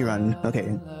 Oh, Maggie run.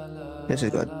 Okay. This is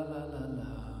good.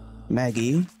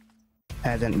 Maggie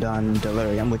hasn't done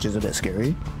delirium, which is a bit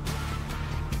scary.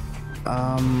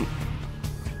 I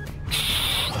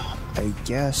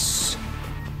guess...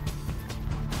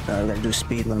 we're gonna do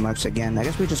speed limits again. I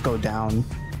guess we just go down.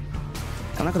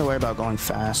 I'm not gonna worry about going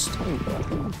fast.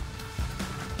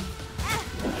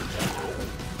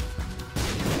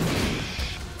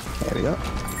 There we go.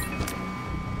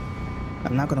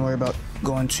 I'm not gonna worry about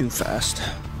going too fast.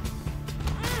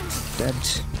 Dead.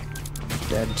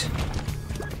 Dead.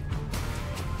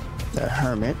 The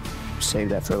hermit. Save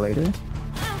that for later.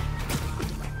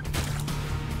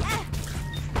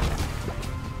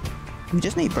 We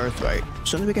just need birthright. As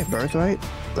soon as we get birthright,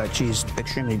 like she's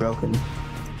extremely broken.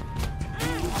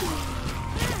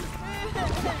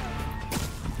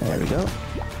 There we go.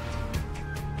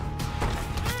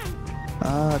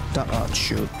 Oh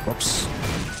shoot. Whoops.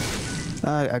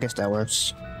 I guess that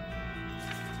works.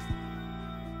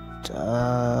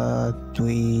 I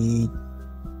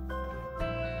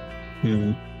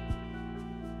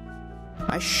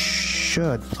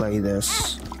should play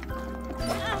this.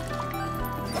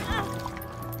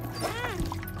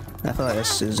 I feel like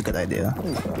this is a good idea.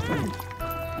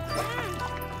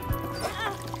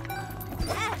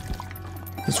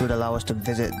 This would allow us to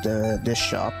visit this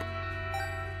shop.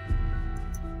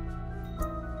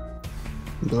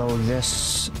 Blow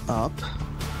this up.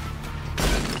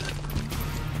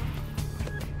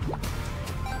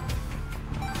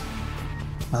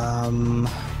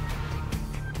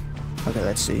 Okay,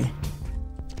 let's see.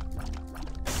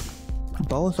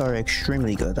 Both are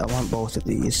extremely good. I want both of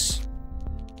these.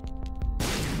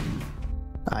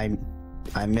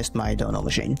 I missed my dono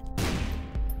machine.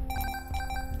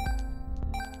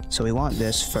 So we want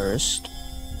this first.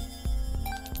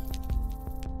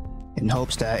 In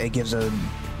hopes that it gives a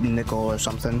nickel or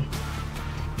something.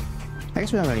 I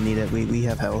guess we don't really need it. We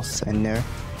have health in there.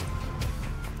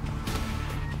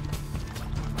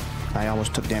 I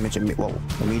almost took damage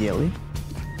immediately.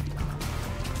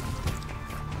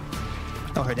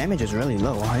 Oh, her damage is really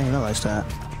low. I didn't realize that.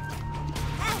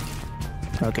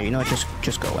 Okay, you know what?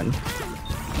 Just go in.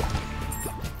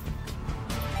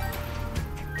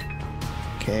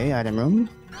 Okay, item room.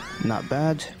 Not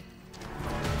bad.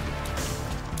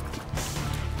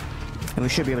 And we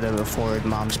should be able to afford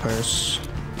mom's purse.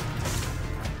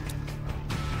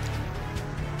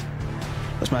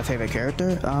 What's my favorite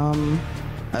character?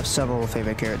 I have several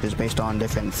favorite characters based on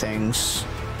different things.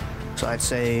 So I'd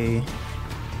say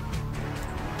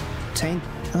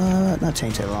not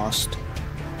Tainted Lost.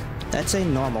 I'd say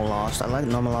Normal Lost. I like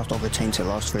Normal Lost over Tainted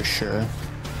Lost for sure.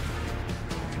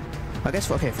 I guess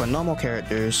for normal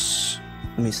characters,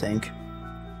 let me think.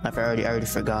 I already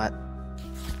forgot.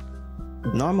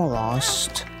 Normal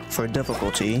Lost for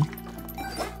difficulty.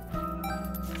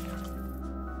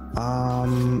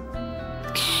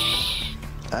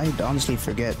 I honestly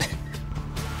forget.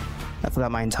 I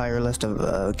forgot my entire list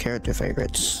of character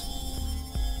favorites.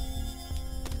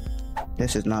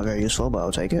 This is not very useful, but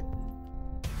I'll take it.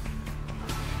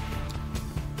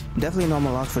 Definitely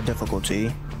Normal Lost for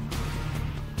difficulty.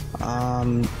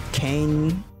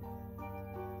 Kane.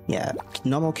 Yeah,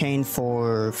 normal Kane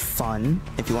for fun,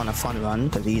 if you want a fun run,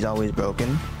 because he's always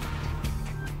broken.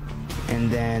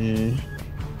 And then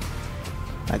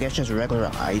I guess just regular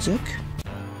Isaac.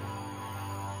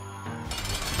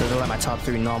 Those are like my top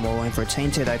 3 normal. And for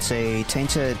Tainted, I'd say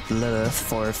Tainted Lilith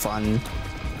for fun,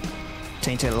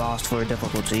 Tainted Lost for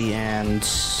difficulty, and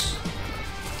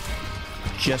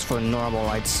just for normal,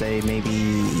 I'd say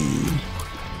maybe...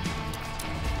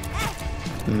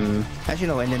 Actually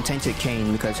no, and then Tainted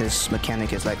Kane, because his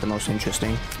mechanic is like the most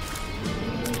interesting.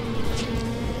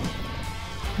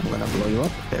 I'm gonna blow you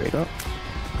up. There we go.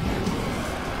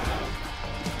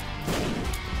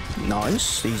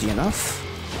 Nice, easy enough.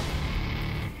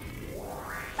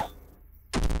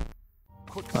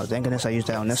 Oh, thank goodness I used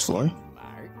that on this floor.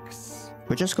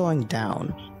 We're just going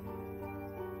down.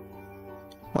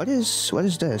 What is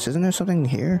this? Isn't there something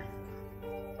here?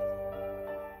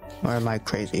 Or am I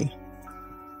crazy?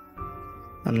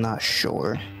 I'm not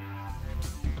sure.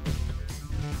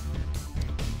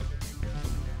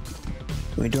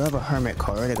 We do have a hermit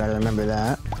card, I gotta remember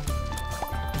that.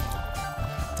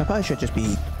 I probably should just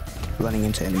be running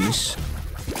into enemies.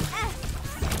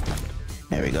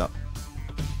 There we go.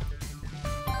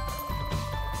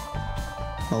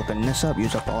 Open this up,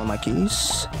 use up all my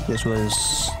keys. This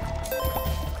was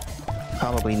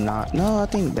probably not. No, I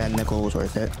think that nickel was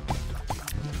worth it.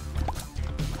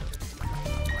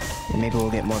 And maybe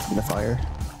we'll get more from the fire.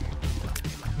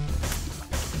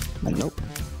 But nope.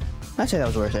 I'd say that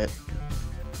was worth it.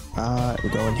 We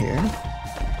go in here.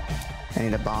 I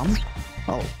need a bomb.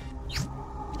 Oh.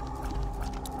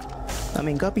 I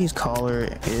mean, Guppy's collar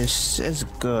is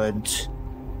good.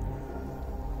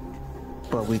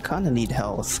 But we kind of need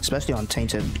health, especially on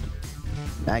Tainted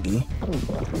Maggie.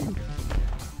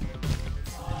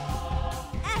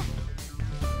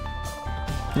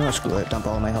 No, screw it, dump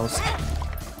all my health.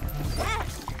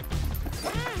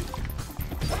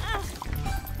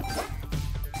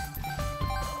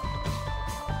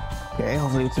 Okay,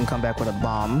 hopefully we can come back with a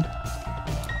bomb.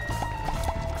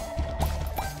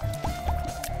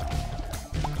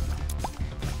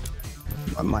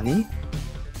 More money.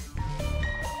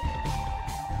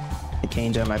 The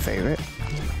canes are my favorite.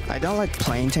 I don't like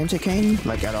plain Tainted Cane,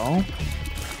 like at all.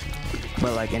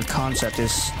 But like in concept,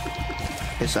 this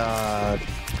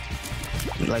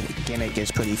like gimmick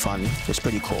is pretty fun. It's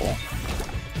pretty cool.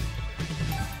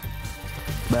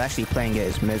 But actually playing it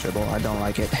is miserable. I don't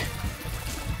like it.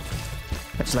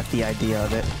 I just like the idea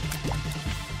of it.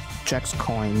 Checks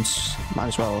coins. Might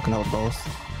as well know both.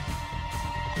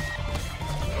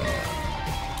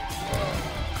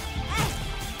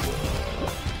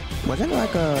 Wasn't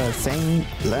like a thing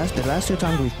the last 2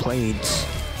 times we've played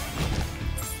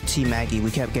T Maggie, we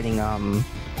kept getting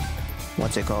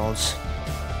what's it called?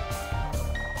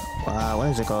 What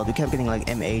is it called? We kept getting like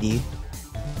M80,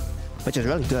 which is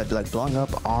really good. Like blowing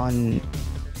up on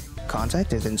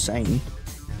contact is insane.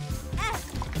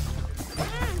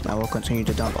 I will continue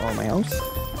to dump all my health.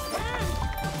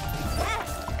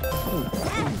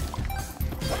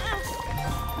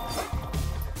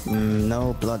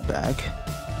 No blood bag.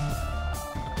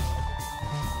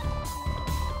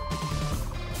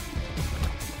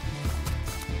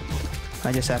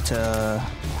 I just have to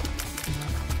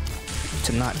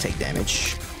not take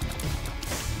damage.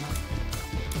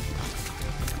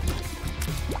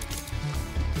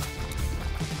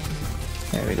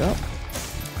 There we go.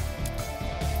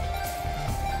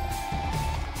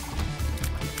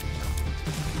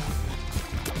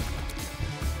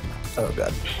 Oh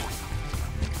god.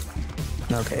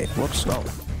 Okay, whoops. Oh.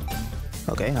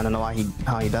 Okay, I don't know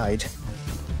how he died.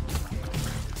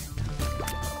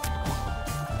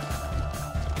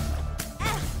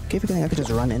 Keep forgetting I could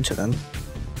just run into them.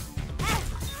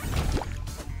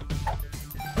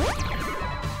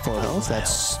 Full health,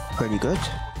 that's pretty good.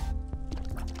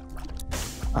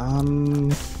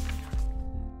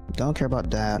 Don't care about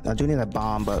that. I do need a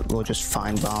bomb, but we'll just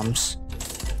find bombs.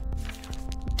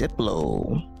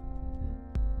 Diplo.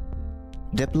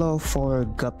 Diplo for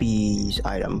Guppy's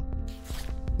item.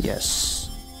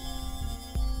 Yes.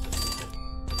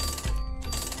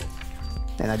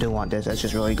 And I do want this, that's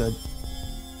just really good.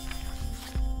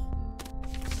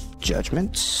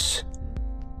 Judgments.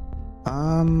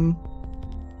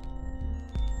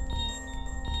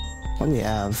 What do we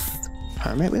have?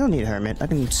 Hermit? We don't need Hermit. I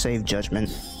can save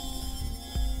Judgment.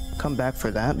 Come back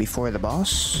for that before the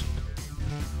boss.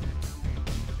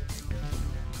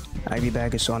 Ivy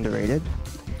Bag is so underrated.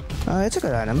 It's a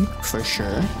good item, for sure.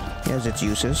 It has its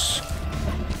uses.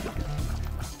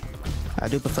 I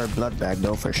do prefer Blood Bag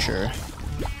though, for sure.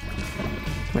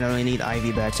 We don't really need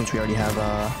Ivy Bag since we already have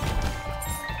a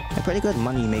pretty good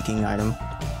money-making item.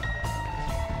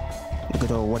 A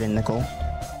good old wooden nickel.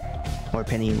 Or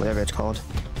penny, whatever it's called.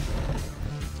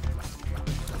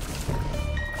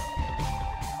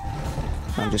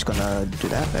 I'm just gonna do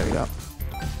that. There we go.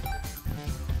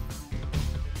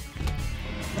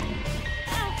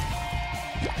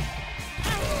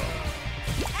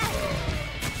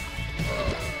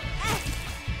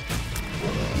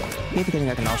 Keep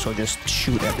forgetting I can also just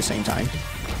shoot at the same time.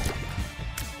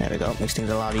 There we go. Makes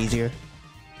things a lot easier.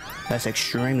 That's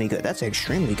extremely good. That's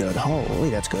extremely good.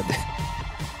 Holy, that's good.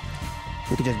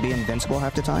 We could just be invincible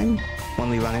half the time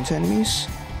when we run into enemies.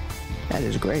 That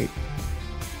is great.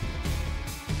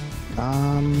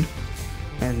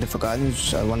 And the Forgotten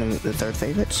is one of the third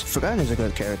favorites. Forgotten is a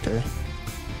good character.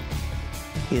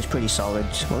 He is pretty solid.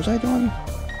 What was I doing?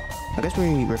 I guess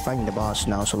we're fighting the boss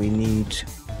now, so we need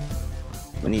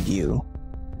you,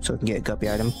 so we can get a Guppy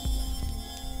item.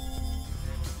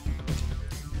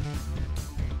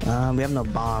 We have no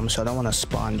bomb, so I don't want to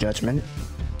spawn Judgment.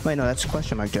 Wait, no, that's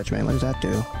question mark Judgment. What does that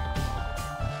do?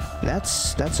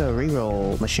 That's a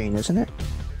reroll machine, isn't it?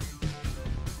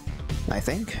 I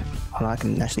think. Hold on, I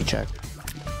can actually check.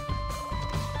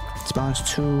 It spawns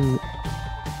two.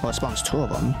 Well, it spawns two of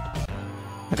them.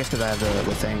 I guess because I have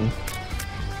the thing.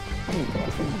 And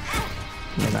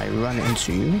then I run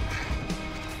into you.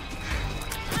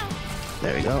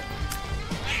 There we go.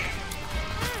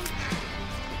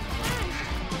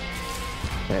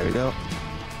 There we go.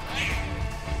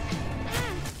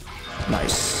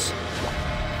 Nice.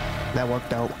 That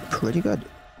worked out pretty good.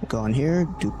 Go in here,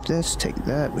 dupe this, take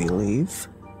that, we leave.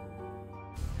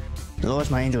 It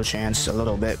lowers my angel chance a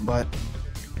little bit, but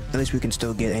at least we can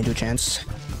still get angel chance.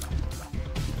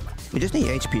 We just need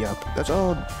HP up. That's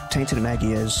all Tainted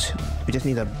Maggie is. We just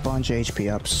need a bunch of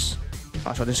HP ups.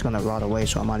 Also, this is gonna rot away,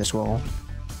 so I might as well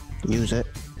use it.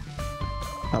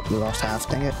 Oh, we lost half,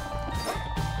 dang it.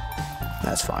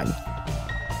 That's fine.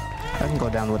 I can go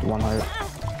down with 1 heart.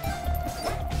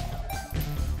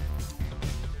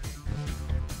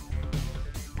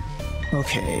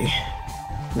 Okay.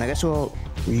 And I guess we'll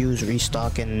use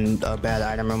restock in a bad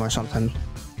item room or something.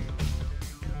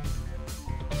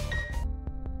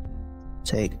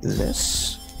 Take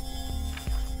this.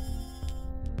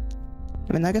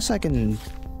 I mean, I guess I can...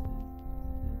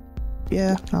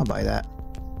 Yeah, I'll buy that.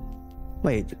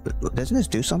 Wait, doesn't this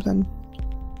do something?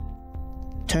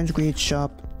 Turns greed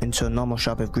shop into a normal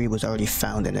shop if greed was already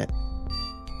found in it.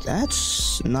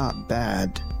 That's not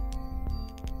bad.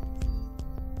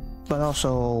 But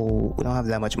also, we don't have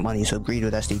that much money, so greed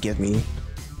would actually give me...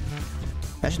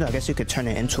 Actually, no, I guess you could turn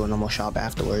it into a normal shop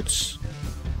afterwards.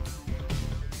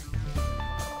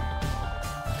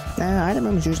 Nah, item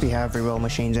rooms usually have reroll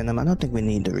machines in them. I don't think we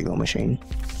need the reroll machine.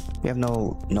 We have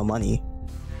no money.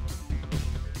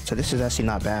 So this is actually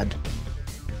not bad.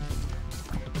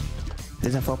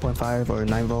 Isn't 4.5 or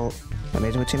 9 volt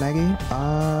amazing with Team Maggie?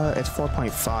 It's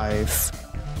 4.5,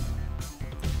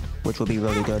 which will be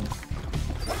really good.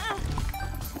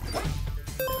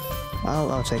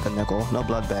 I'll take a nickel. No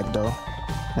blood bag though.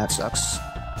 That sucks.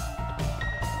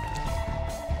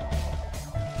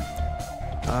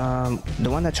 The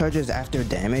one that charges after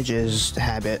damage is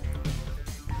Habit.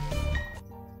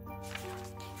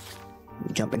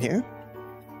 Jump in here.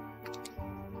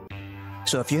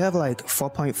 So if you have like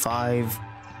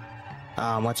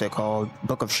 4.5, what's it called?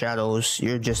 Book of Shadows,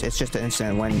 it's just an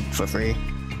instant win for free.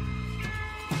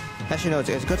 Actually, no,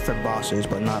 it's good for bosses,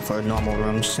 but not for normal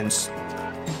rooms, since,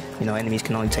 you know, enemies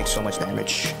can only take so much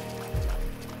damage.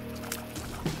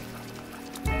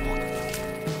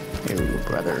 Ew,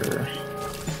 brother.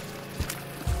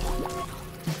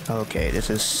 Okay, this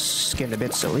is getting a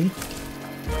bit silly.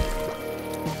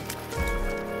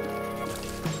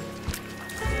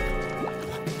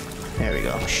 There we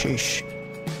go. Sheesh.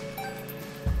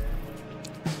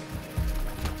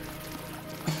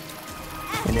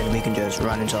 And then we can just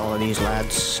run into all of these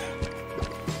lads.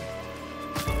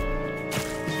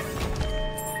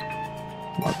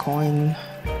 More coin.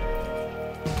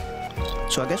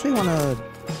 So I guess we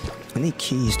need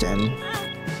keys then.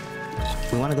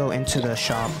 We wanna go into the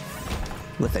shop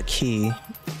with a key,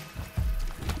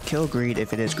 kill greed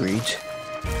if it is greed,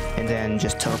 and then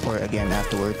just teleport again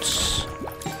afterwards.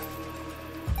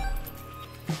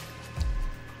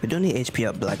 We do need HP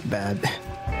up like bad.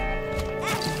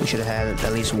 We should have had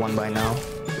at least one by now.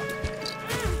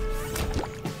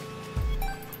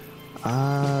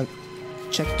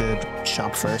 Check the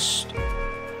shop first.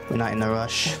 We're not in a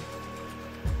rush.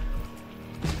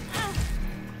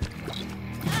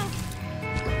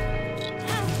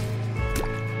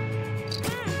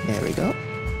 There we go.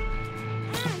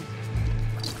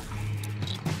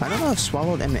 I don't know if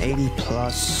swallowed M80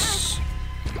 plus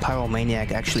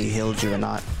Pyromaniac actually heals you or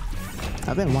not.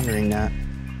 I've been wondering that.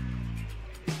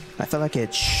 I feel like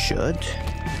it should,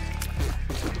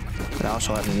 but I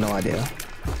also have no idea.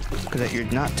 Because you're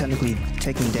not technically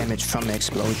taking damage from the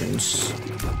explosions.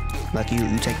 Like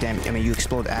you take damage, I mean you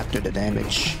explode after the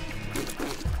damage.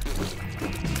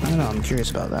 I don't know, I'm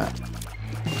curious about that.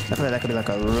 I feel like that could be like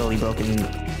a really broken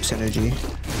synergy.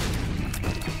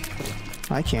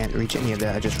 I can't reach any of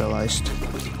that, I just realized.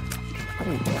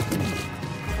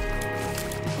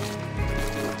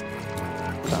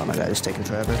 Oh my god, it's taking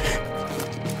forever.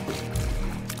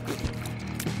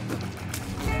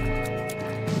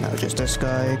 Now just this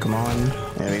guy, come on.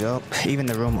 There we go. Even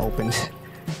the room opened,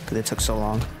 because it took so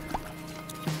long.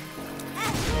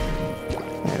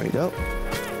 There we go.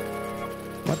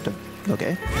 What the?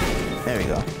 Okay. There we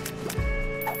go.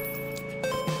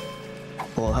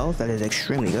 Full health, that is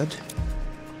extremely good.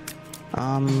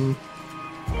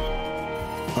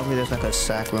 Hopefully there's like a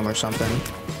sack room or something.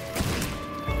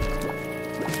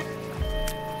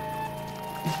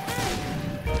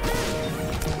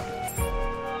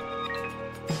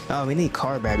 Oh, we need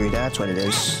car battery, that's what it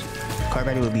is. Car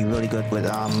battery would be really good with,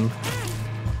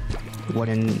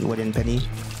 wooden penny.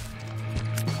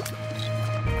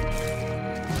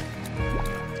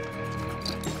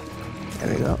 There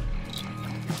we go.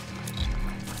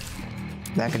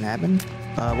 That can happen?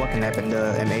 What can happen?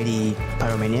 The M80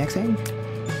 Pyromaniac thing?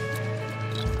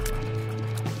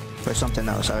 Or something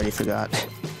else, I already forgot.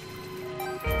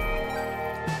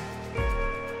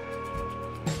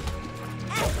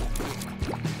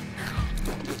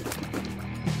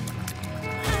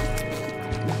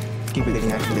 Keep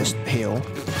getting out of this hill.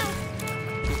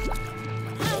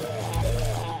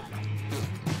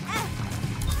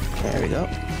 There we go.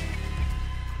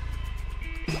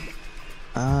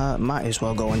 Might as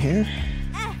well go in here.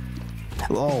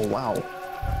 Oh wow.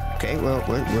 Okay,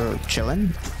 we're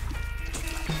chilling.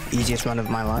 Easiest run of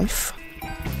my life.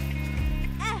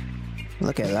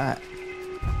 Look at that.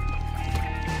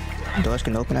 Doors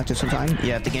can open after some time.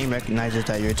 Yeah, if the game recognizes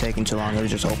that you're taking too long, it'll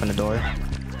just open the door.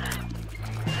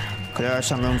 Cause there are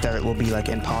some rooms that it will be like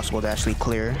impossible to actually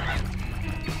clear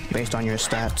based on your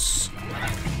stats.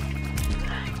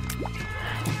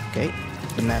 Okay,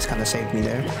 the mask kind of saved me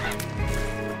there.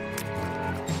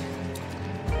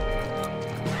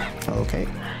 Okay,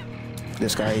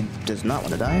 this guy does not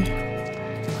want to die.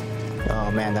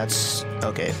 Oh man, that's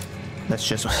okay. Let's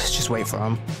just wait for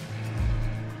him.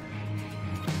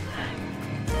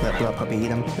 Let Blood Puppy eat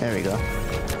him. There we go.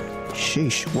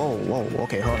 Sheesh. Whoa, whoa.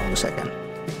 Okay, hold on a second.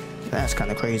 That's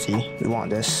kind of crazy. We want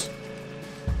this.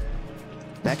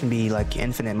 That can be like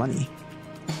infinite money.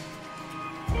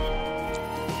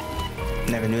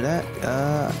 Never knew that.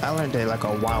 I learned it like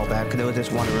a while back. There was this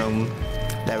one room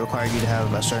that required you to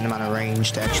have a certain amount of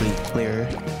range to actually clear,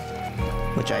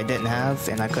 which I didn't have,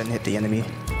 and I couldn't hit the enemy.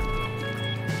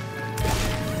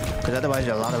 Because otherwise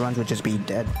a lot of runs would just be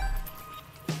dead.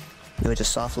 It would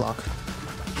just soft lock.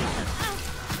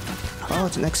 Oh,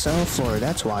 it's an XL floor,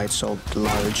 that's why it's so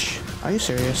large. Are you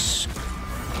serious?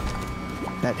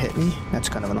 That hit me? That's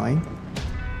kind of annoying.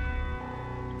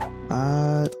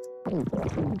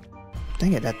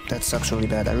 Dang it, that sucks really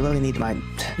bad. I really needed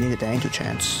the angel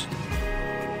chance.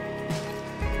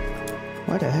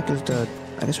 Why the heck is the...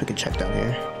 I guess we could check down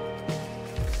here.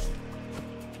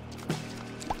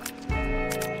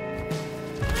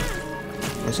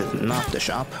 This is not the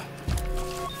shop.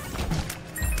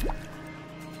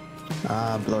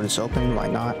 Blow this open, why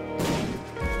not?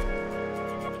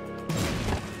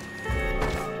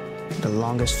 The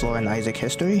longest floor in Isaac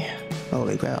history?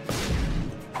 Holy crap.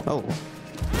 Oh.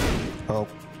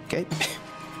 Okay.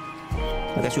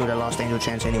 I guess we would have lost angel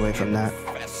chance anyway from that.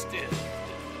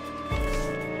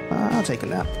 I'll take a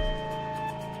nap.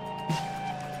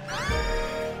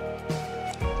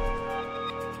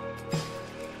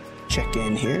 Check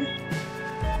in here.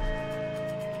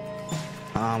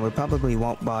 We probably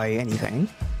won't buy anything.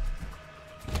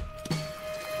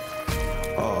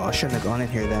 Oh, I shouldn't have gone in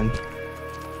here then.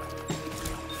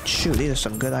 shoot, these are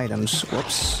some good items.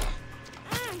 Whoops.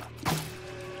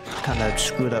 Kinda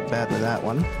screwed up bad with that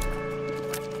one.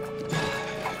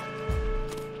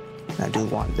 I do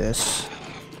want this.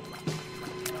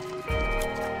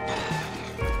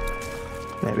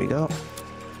 There we go.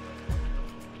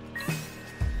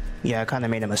 Yeah, I kinda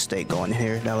made a mistake going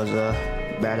here. That was a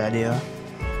bad idea.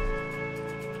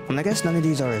 And I guess none of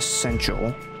these are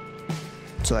essential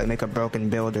to like make a broken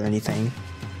build or anything.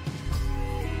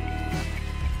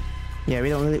 Yeah, we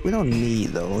don't need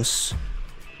those.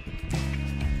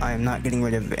 I am not getting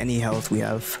rid of any health we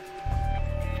have.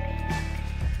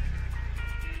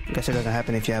 I guess it doesn't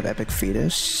happen if you have epic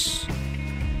fetus.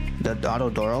 The auto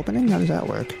door opening? How does that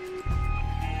work?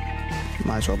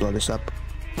 Might as well blow this up.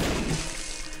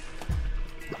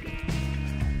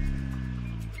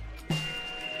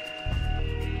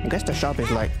 I guess the shop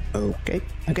is like, okay.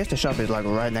 I guess the shop is like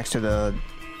right next to the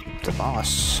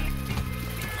boss.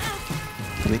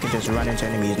 We can just run into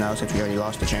enemies now since we already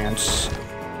lost the chance.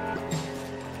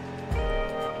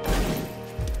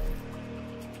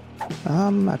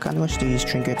 I kinda wish these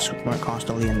trinkets weren't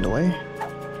constantly in the way.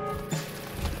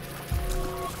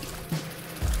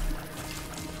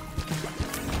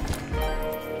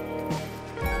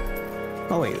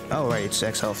 Oh wait, oh right, it's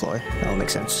XL floor. That'll make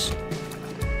sense.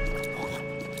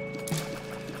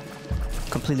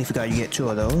 Completely forgot you get 2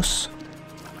 of those.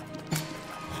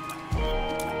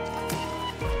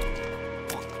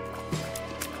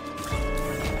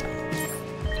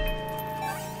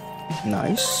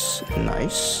 Nice,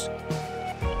 nice.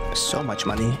 So much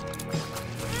money.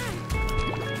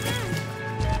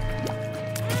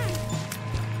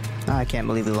 I can't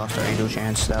believe we lost our angel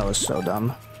chance. That was so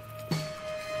dumb.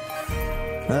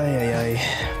 Ay ay ay.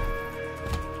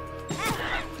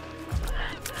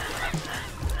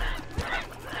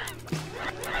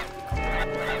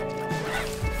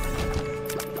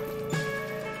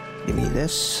 Give me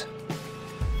this.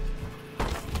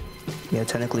 Yeah,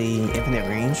 technically infinite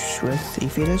range with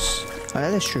E-Fetus. Oh,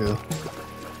 that is true.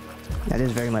 That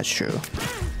is very much true.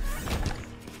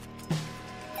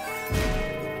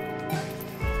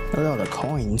 Look at all the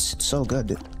coins. It's so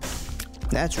good.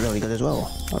 That's really good as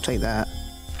well. I'll take that.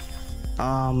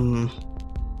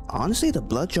 Honestly, the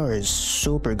blood jar is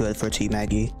super good for T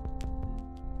Maggie.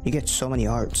 You get so many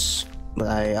hearts, but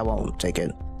I won't take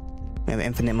it. We have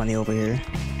infinite money over here.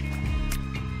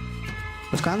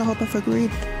 Was kind of hoping for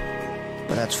greed,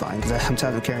 but that's fine because I'm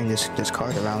tired of carrying this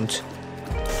card around.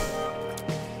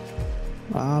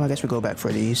 I guess we go back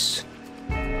for these.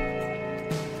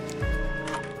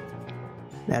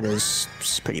 That is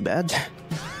pretty bad.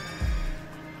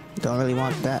 Don't really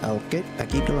want that. Okay, I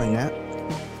keep doing that.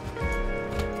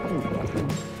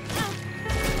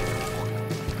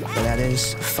 But that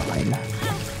is fine.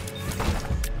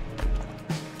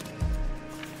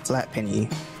 Flat penny.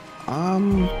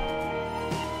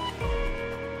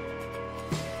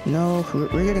 No,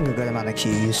 we're getting a good amount of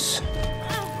keys.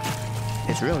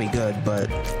 It's really good, but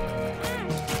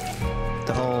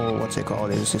the whole, what's it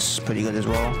called, is just pretty good as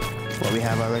well. What we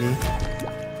have already.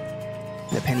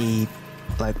 The penny,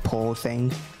 like, pull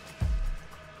thing.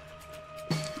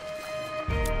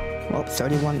 Well,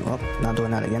 31, oh, not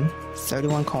doing that again.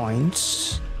 31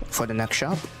 coins for the next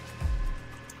shop.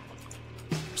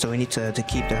 So we need to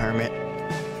keep the hermit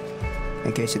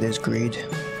in case it is greed.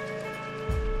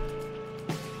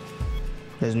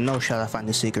 There's no shot I find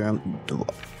the secret room.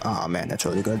 Oh man, that's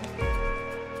really good.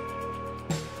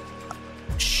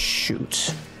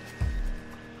 Shoot.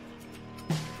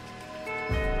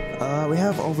 We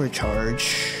have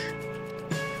overcharge.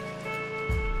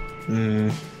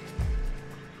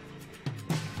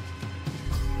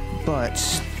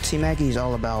 But T Maggie is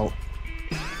all about,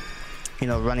 you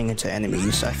know, running into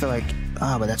enemies. I feel like,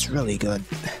 but that's really good.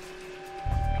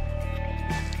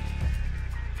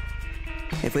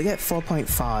 If we get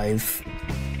 4.5,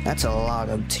 that's a lot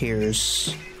of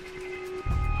tears.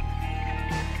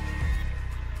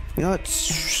 You know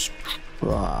what?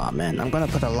 Oh man, I'm gonna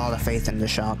put a lot of faith in the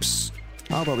shops.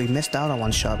 Oh, but we missed out on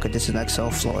one shop because this is an XL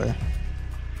floor.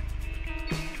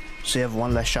 So you have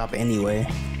one less shop anyway.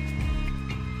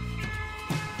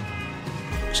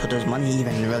 So does money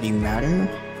even really matter?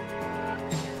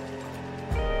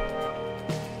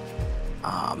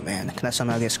 Oh man, can I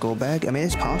somehow get school bag? I mean,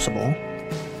 it's possible.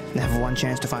 I have one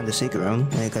chance to find the secret room,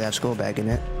 and it could have school bag in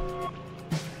it.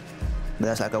 But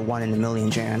that's like a 1 in a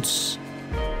million chance.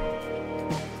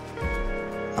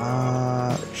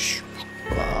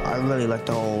 I really like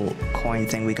the whole coin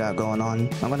thing we got going on.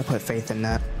 I'm gonna put faith in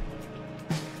that.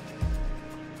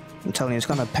 I'm telling you, it's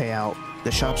gonna pay out.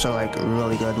 The shops are like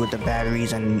really good with the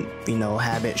batteries and, you know,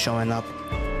 habit showing up.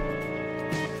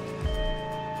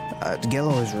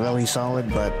 Gillo is really solid,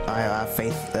 but I have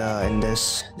faith in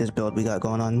this build we got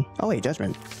going on. Oh wait,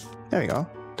 Judgment. There we go.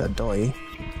 The Doi.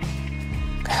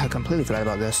 I completely forgot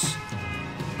about this.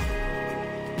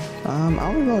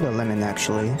 I'll reload a Lemon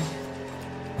actually.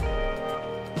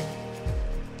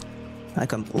 I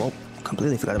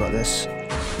completely forgot about this.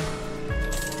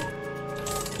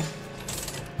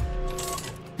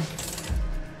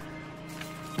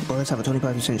 Bullets have a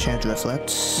 25% chance to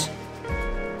reflect.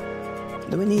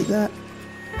 Do we need that?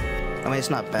 I mean, it's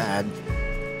not bad.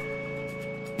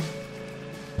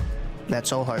 That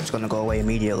soul heart's gonna go away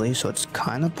immediately, so it's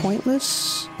kind of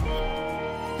pointless.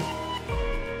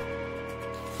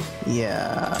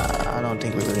 Yeah, I don't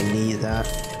think we really need that.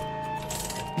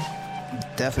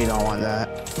 Definitely don't want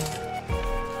that.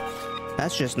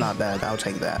 That's just not bad. I'll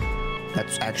take that.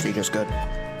 That's actually just good.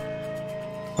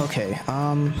 Okay,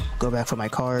 go back for my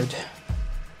card.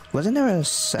 Wasn't there a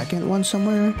second one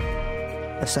somewhere?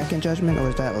 A second Judgment, or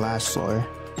was that last floor?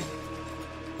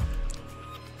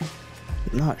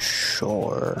 Not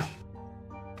sure.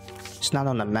 It's not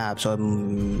on the map, so it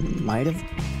might have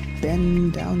been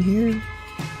down here.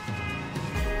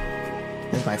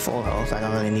 This is my full health. I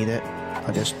don't really need it.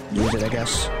 I'll just use it, I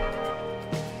guess.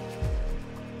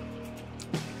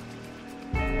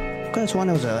 Could have sworn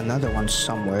there was another one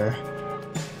somewhere.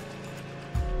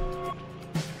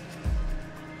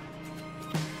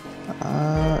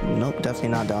 Nope, definitely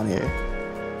not down here.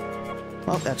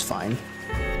 Well, that's fine.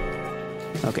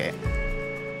 Okay.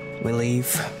 We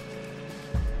leave.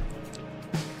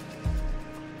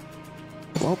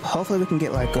 Well, hopefully we can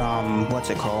get like, what's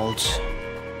it called?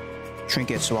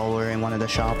 Trinket Swallower in one of the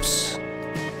shops.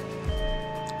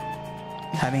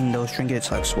 Having those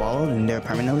trinkets like swallowed in there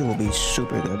permanently will be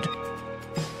super good.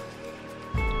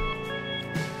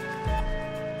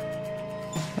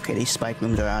 Okay, these spike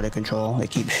rooms are out of control. They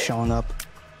keep showing up.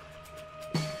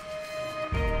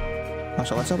 Oh,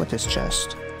 so what's up with this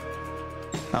chest?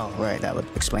 Oh, right, that would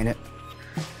explain it.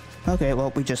 Okay,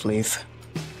 well, we just leave.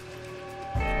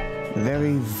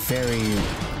 Very, very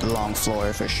long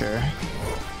floor for sure.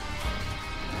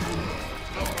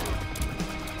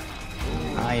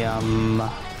 I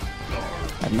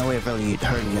have no way of really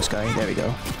hurting this guy. There we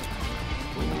go.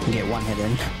 Get one hit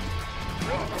in.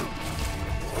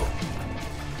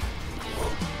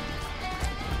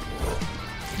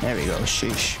 There we go,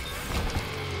 sheesh.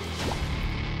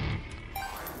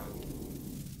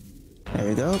 There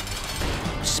we go.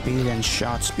 Speed and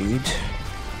shot speed.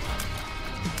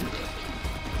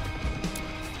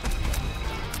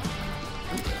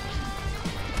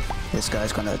 This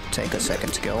guy's gonna take a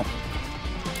second to kill.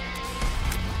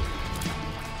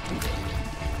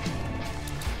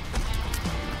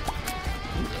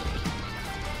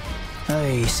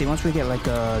 Hey, see, once we get like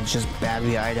just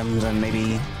battery items and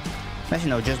maybe... Actually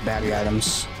no, just battery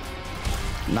items.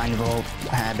 9 volt,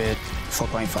 habit,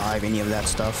 4.5, any of that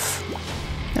stuff.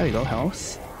 There we go,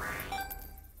 health.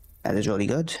 That is really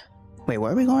good. Wait,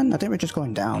 where are we going? I think we're just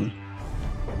going down.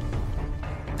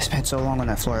 I spent so long on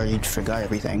that floor, you forgot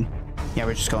everything. Yeah,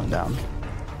 we're just going down.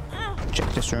 Check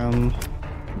this room.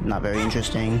 Not very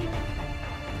interesting.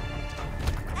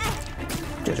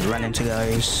 Just run into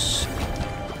guys.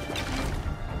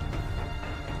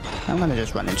 I'm gonna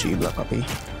just run into you, Blood Puppy.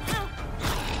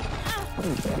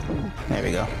 There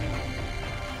we go.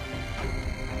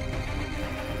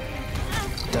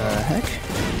 The heck?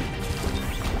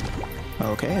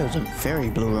 Okay, it was a very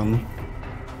blue room.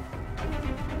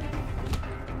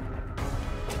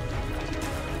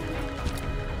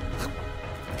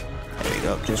 There we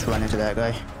go, just run into that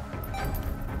guy.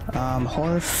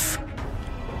 Horf.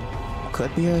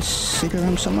 Could be a secret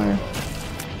room somewhere.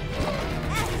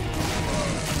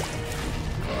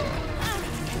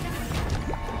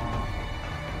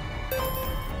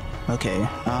 Okay,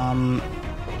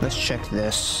 let's check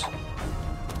this.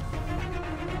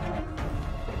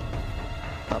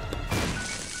 Up.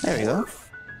 There we go.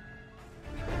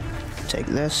 Take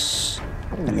this.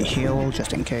 Let me heal,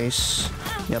 just in case.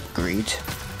 Yep, greed.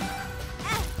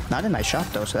 Not in my shop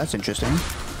though, so that's interesting.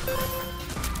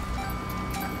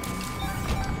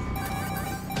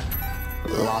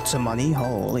 Lots of money,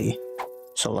 holy.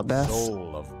 Soul of Beth.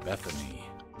 Soul of Bethany.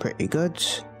 Pretty good.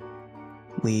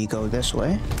 We go this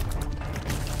way.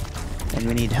 And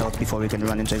we need health before we can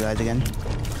run into guys again.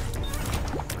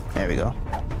 There we go.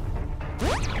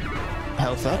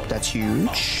 Health up, that's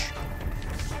huge.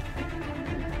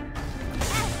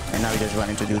 And now we just run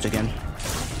into dudes again.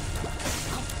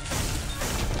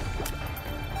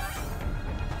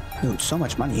 Dude, so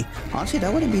much money. Honestly,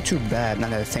 that wouldn't be too bad now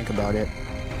that I think about it.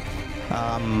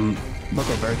 Book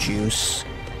of Virtues.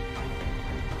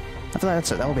 I feel like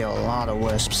that would be a lot of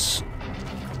wisps.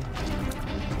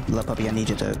 Little puppy, I need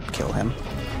you to kill him.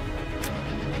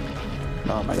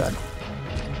 Oh my god.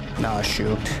 No,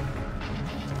 shoot.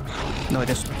 No,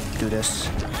 just do this.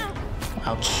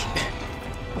 Ouch.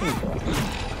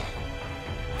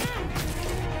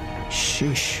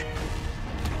 Sheesh.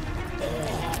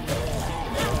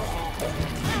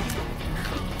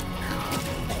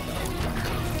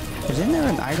 Isn't there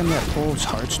an item that pulls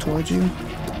hearts towards you?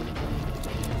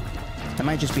 That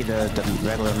might just be the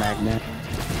regular magnet.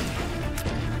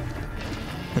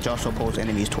 Which also pulls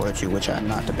enemies towards you, which I'm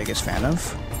not the biggest fan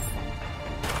of.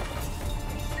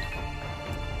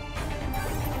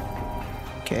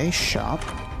 Okay, shop.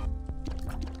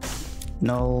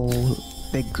 No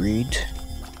big greed.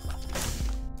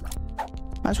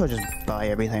 Might as well just buy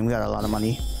everything. We got a lot of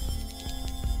money.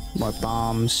 More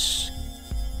bombs.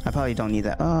 I probably don't need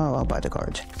that. Oh, I'll buy the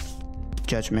card.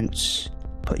 Judgments.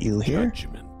 Put you here.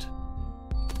 Judgment.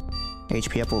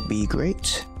 HP up will be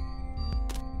great.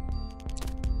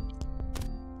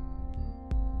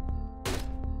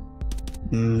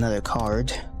 Another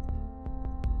card.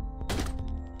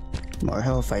 More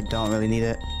health. I don't really need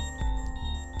it.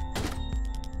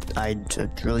 I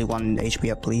really want an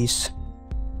HP up, please.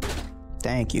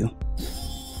 Thank you.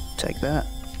 Take that.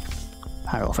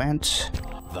 Hierophant.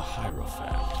 The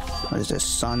Hierophant. What is this?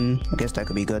 Sun? I guess that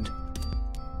could be good.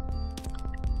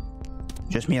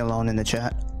 Just me alone in the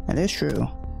chat. That is true.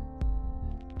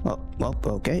 Oh, well,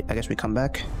 okay. I guess we come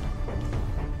back.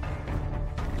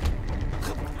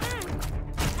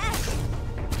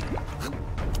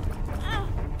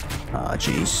 Ah,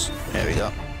 jeez. There we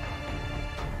go.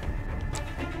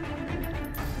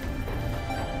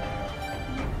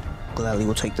 Gladly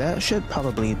will take that. Should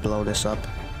probably blow this up.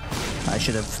 I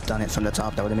should have done it from the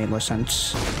top. That would have made more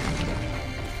sense.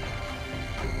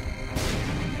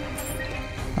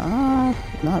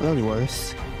 Not really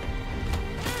worth.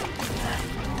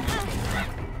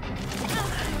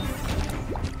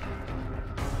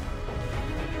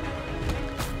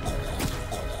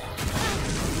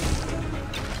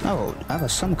 Oh, I have a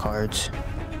sun card.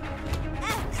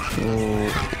 Ooh,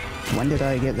 when did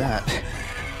I get that?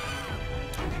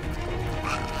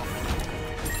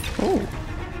 Oh,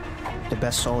 the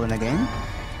best soul in the game.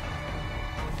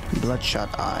 Bloodshot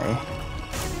Eye.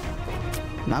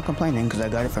 Not complaining because I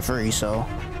got it for free, so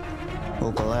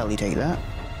we'll gladly take that.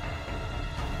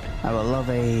 I would love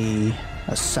a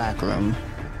sack room.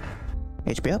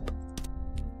 HP up.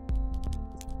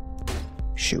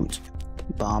 Shoot.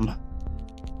 Bomb.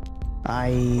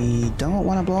 I don't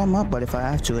want to blow him up, but if I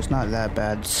have to, it's not that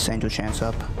bad. Angel chance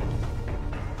up.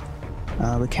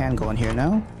 We can go in here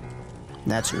now.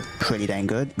 That's pretty dang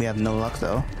good. We have no luck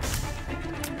though.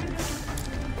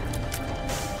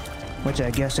 Which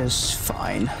I guess is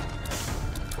fine.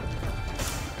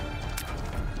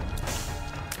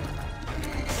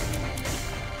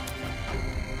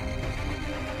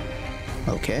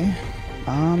 Okay.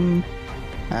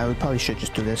 We probably should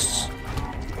just do this.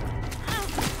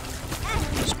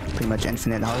 It's pretty much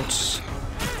infinite hearts.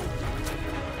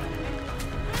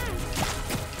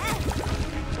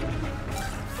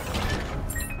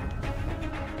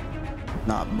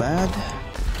 Not bad.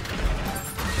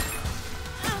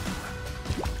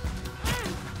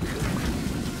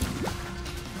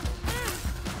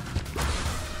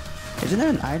 Isn't there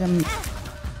an item?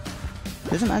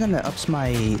 There's an item that ups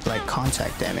my, like,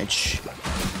 contact damage.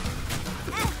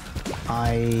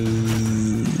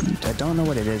 I don't know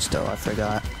what it is though, I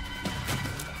forgot.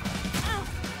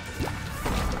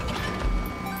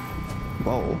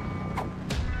 Whoa.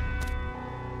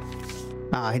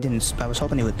 Ah, he didn't. I was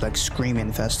hoping he would, like, scream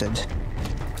infested.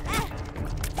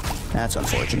 That's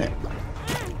unfortunate.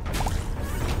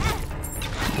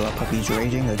 Blood puppy's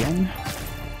raging again.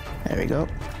 There we go.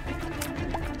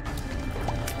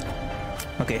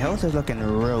 Okay, health is looking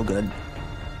real good.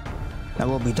 I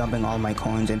will be dumping all my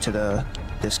coins into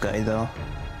this guy though.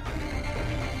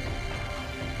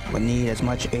 We need as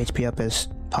much HP up as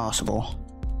possible.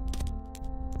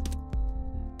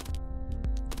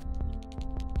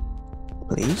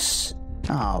 Please?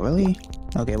 Oh, really?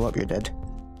 Okay, well, you're dead.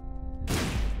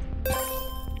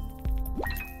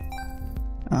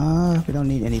 We don't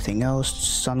need anything else.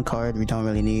 Sun card, we don't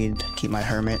really need. Keep my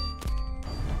hermit.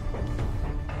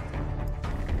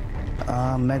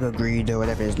 Mega Greed or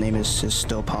whatever his name is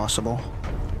still possible.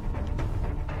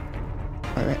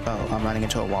 Alright, oh, I'm running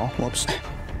into a wall. Whoops.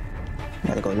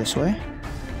 Gotta go this way.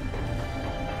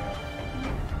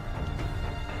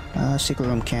 Secret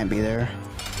room can't be there.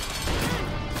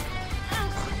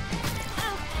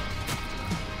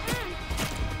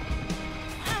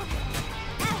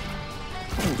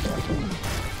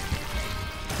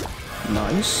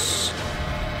 Nice.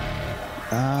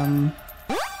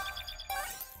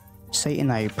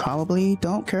 Satan I probably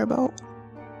don't care about.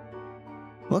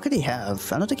 What could he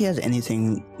have? I don't think he has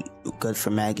anything good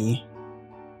for Maggie.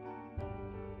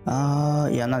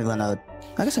 Yeah, I'm not gonna...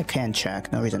 I guess I can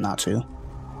check. No reason not to.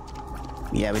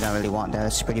 Yeah, we don't really want that.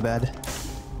 It's pretty bad.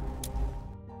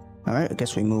 Alright, I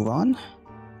guess we move on.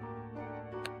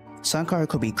 Sankar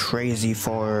could be crazy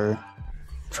for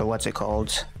what's it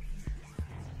called?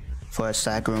 For a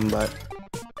sack room, but...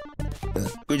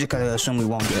 we just gotta assume we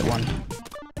won't get one.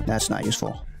 That's not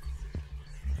useful.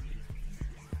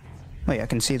 Wait, I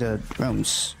can see the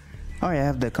rooms. Alright, I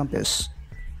have the compass.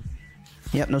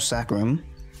 Yep, no sack room.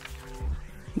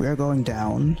 We're going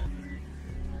down.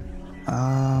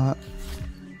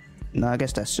 No, I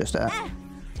guess that's just that.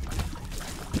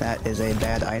 That is a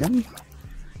bad item.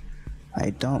 I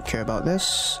don't care about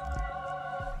this.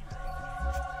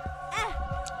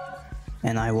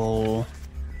 And I will...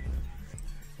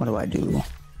 what do I do?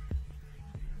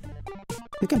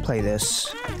 We can play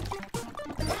this.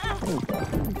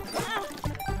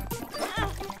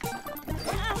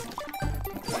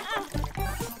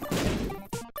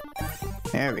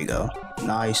 There we go.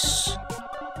 Nice.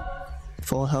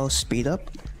 Full health, speed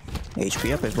up.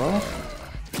 HP up as well.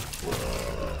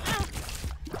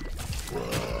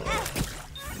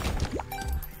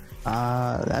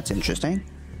 That's interesting.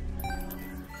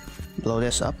 Blow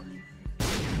this up.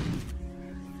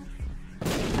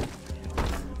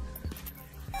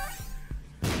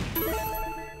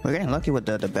 We're getting lucky with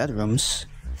the bedrooms.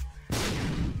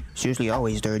 It's usually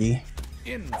always dirty.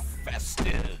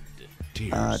 Infested.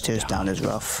 Tears down is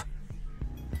rough.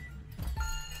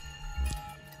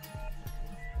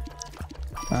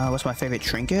 What's my favorite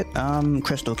trinket?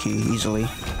 Crystal key, easily.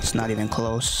 It's not even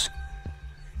close.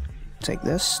 Take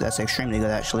this. That's extremely good,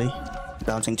 actually.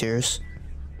 Bouncing tears.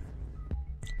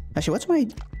 Actually, what's my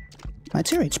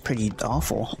tear rate's pretty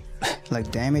awful.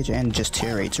 Like, damage and just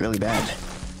tear rate's really bad.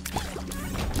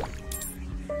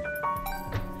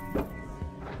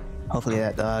 Hopefully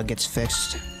that gets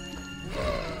fixed.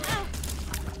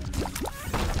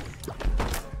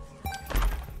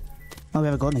 Oh, we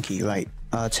have a golden key, right.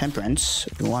 Temperance.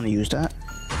 We want to use that.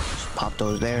 Just pop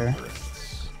those there.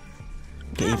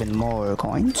 Get even more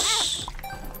coins.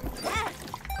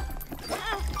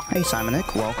 Hey,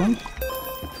 Simonik, welcome.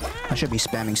 I should be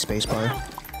spamming spacebar.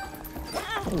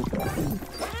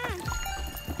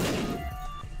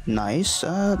 Nice.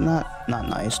 Not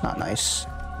nice, not nice.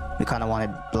 We kind of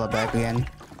wanted blood back again.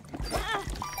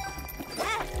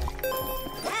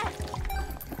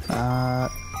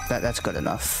 That's good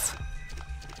enough.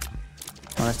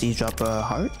 Unless these drop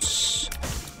hearts.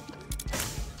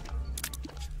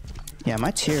 Yeah,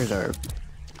 my tears are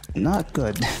not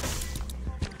good.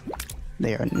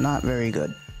 They are not very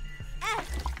good.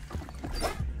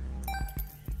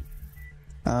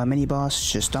 Mini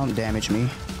boss, just don't damage me.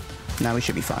 Now we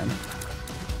should be fine.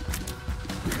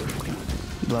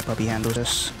 Blood puppy handles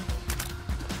us.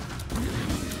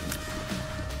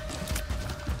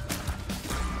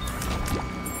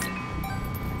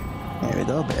 There we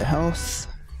go, bit of health.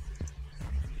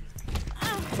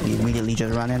 We immediately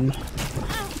just run in.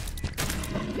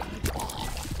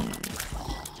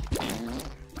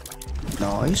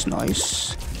 Nice,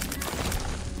 nice.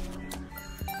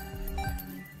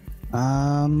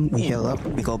 We heal up,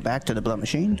 we go back to the blood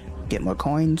machine, get more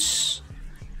coins.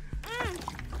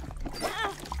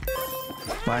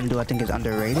 Warandu I think is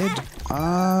underrated.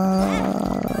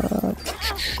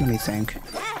 Let me think.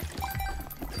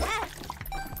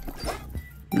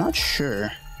 Not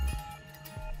sure.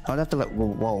 I would have to like,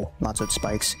 whoa, lots of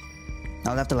spikes. I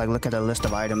would have to like look at a list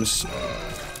of items.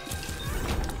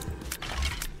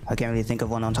 I can't really think of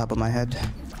one on top of my head.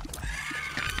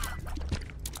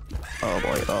 Oh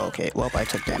boy, oh, okay. Well, I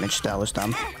took damage. That was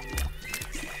dumb.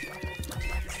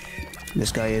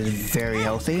 This guy is very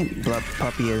healthy. Blood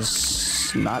Puppy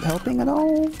is not helping at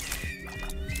all.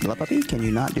 Blood Puppy, can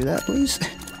you not do that, please?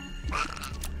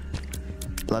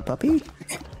 Blood Puppy?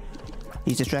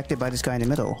 He's distracted by this guy in the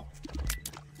middle.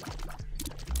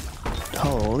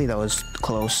 Holy, that was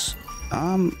close.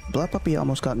 Blood Puppy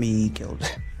almost got me killed.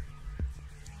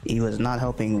 He was not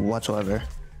helping whatsoever.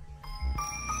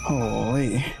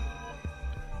 Holy.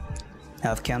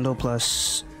 Have candle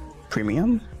plus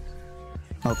premium?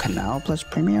 Oh, canal plus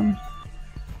premium?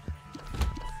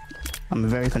 I'm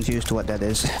very confused to what that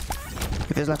is.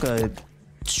 If it's like a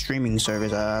streaming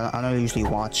service, I don't usually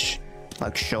watch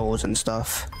like shows and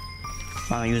stuff.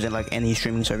 I don't use it like any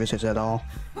streaming services at all.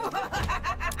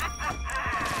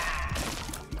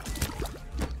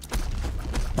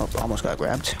 Oh, almost got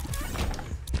grabbed.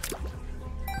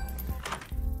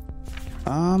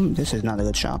 This is not a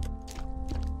good shop.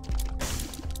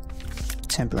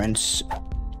 Temperance.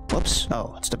 Whoops.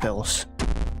 Oh, it's the pills.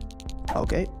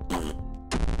 Okay.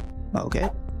 Okay.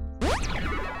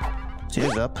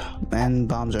 Tears up, and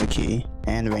bombs are key,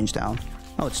 and range down.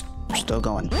 Oh, it's still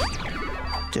going.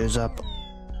 Tears up,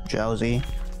 drowsy.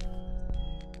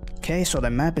 Okay, so the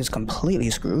map is completely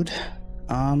screwed.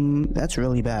 That's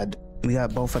really bad. We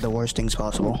got both of the worst things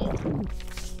possible.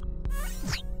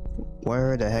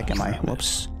 Where the heck am I?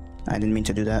 Whoops. I didn't mean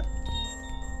to do that.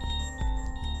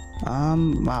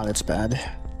 Wow, that's bad.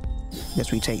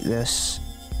 Guess we take this.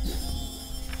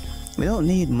 We don't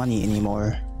need money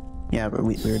anymore. Yeah, but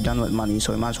we're done with money,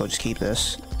 so we might as well just keep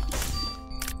this.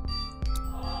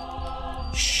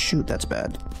 Shoot, that's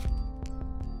bad.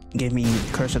 Gave me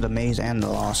Curse of the Maze and the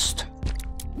Lost.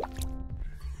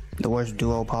 The worst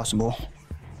duo possible.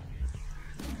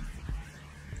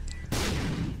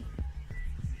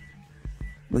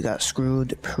 We got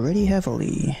screwed pretty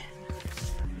heavily.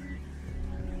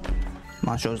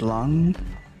 Monstro's Lung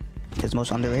is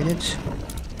most underrated.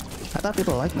 I thought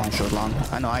people liked Monstro's Lung.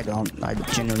 I know I don't. I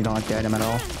genuinely don't like the item at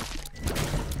all.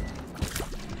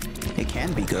 It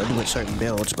can be good with certain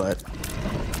builds, but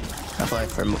I feel like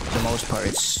for the most part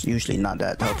it's usually not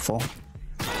that helpful.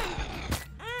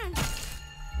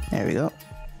 There we go.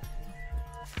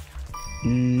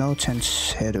 No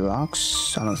tense head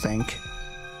rocks, I don't think.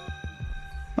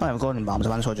 Oh, I have golden bombs, I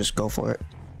might as well just go for it.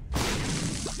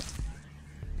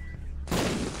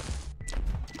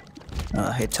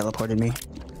 It teleported me.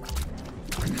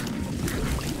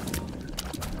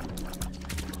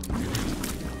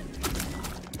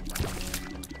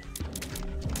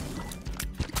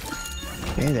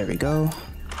 Okay, there we go.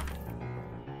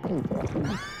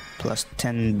 Plus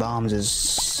 10 bombs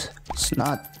is... It's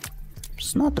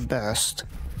not the best.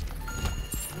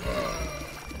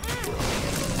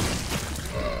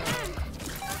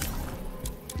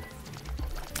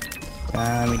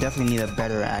 We definitely need a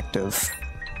better active.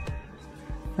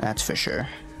 That's for sure.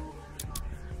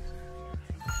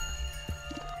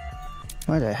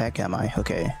 Where the heck am I?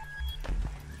 Okay.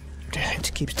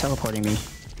 It keeps teleporting me.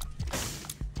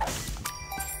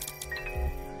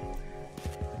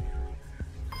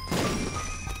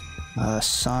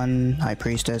 Sun, High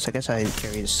Priestess. I guess I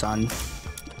carry the Sun.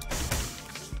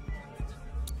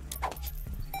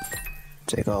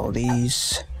 Take all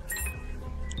these.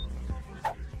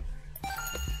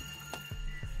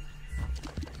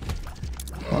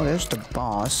 Oh, there's the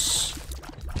boss.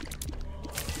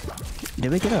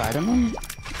 Did we get an item room?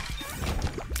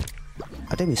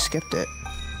 I think we skipped it.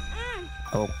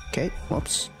 Okay,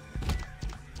 whoops.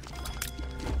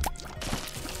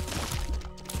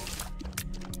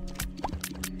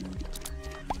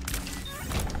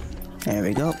 There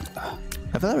we go.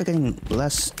 I feel like we're getting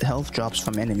less health drops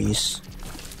from enemies.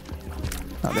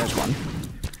 Oh, there's one.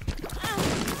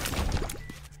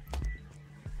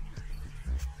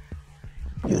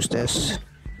 Use this.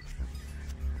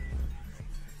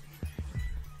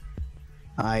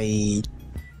 I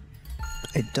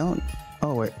don't...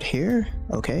 Oh, we're here?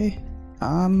 Okay.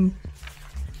 I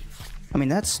mean,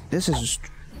 this is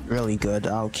really good.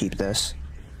 I'll keep this.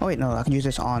 Oh wait, no, I can use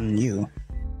this on you.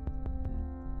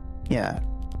 Yeah.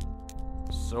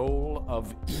 Soul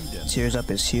of Eden. Tears up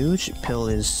is huge. Pill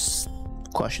is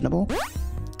questionable.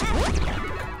 Bad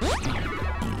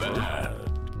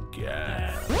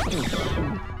gas.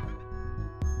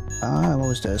 What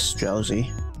was this?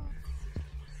 Drowsy.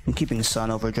 I'm keeping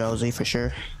Sun over Drowsy for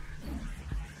sure.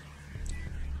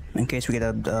 In case we get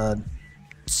a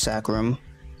sack room.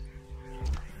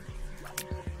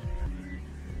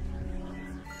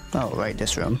 Oh, right,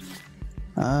 this room.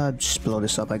 Just blow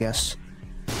this up, I guess.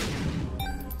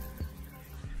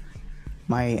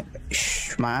 My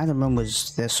item room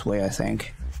was this way, I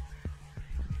think.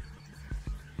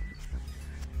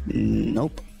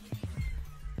 Nope.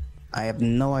 I have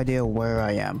no idea where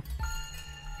I am.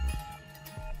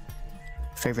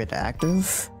 Favorite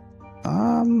active?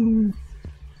 Do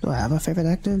I have a favorite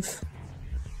active?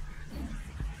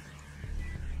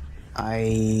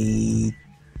 I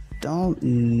don't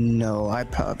know. I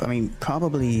mean,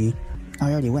 probably...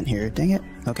 I already went here. Dang it.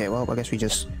 Okay, well, I guess we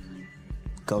just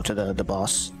go to the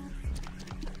boss.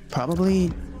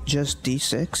 Probably just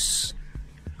D6?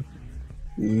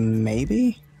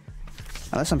 Maybe?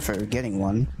 Unless I'm forgetting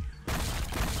one.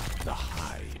 The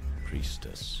High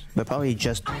Priestess. But probably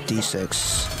just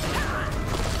D6.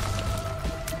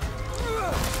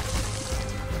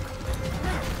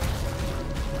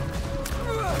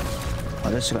 Oh,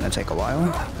 this is gonna take a while.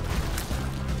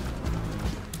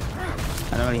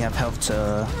 I don't really have health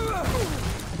to...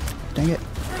 Dang it.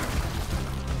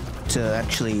 To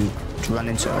actually run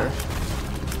into her.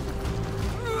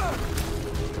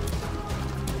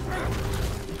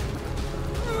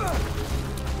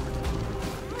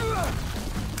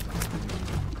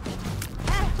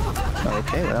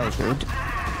 Okay, well, that was rude.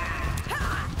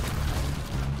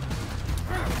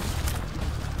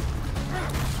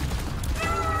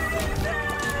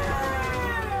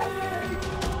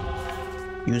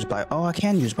 Use Bible. Oh, I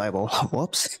can use Bible.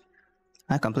 Whoops.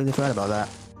 I completely forgot about that.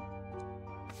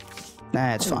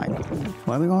 Nah, it's fine.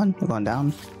 Where are we going? We're going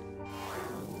down.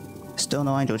 Still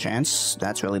no angel chance.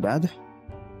 That's really bad.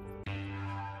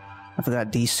 I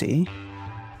forgot DC.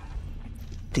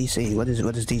 DC. What is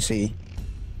DC?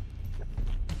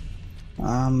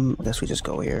 I guess we just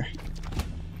go here.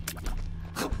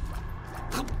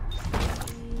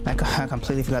 I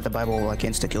completely forgot the Bible like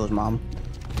insta kills mom.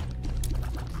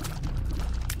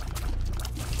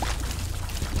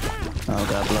 Oh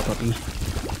god, blood puppy.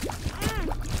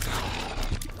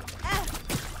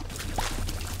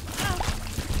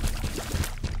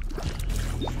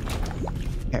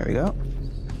 There we go.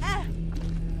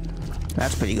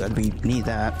 That's pretty good. We need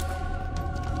that.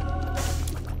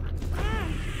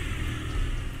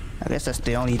 I guess that's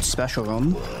the only special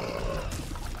room.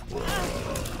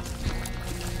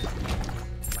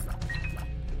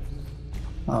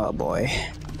 Oh boy.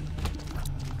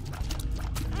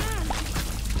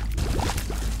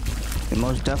 We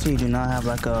most definitely do not have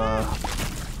like a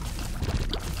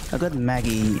good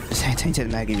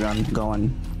tainted Maggie run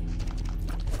going.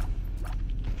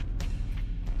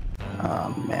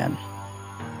 Oh man.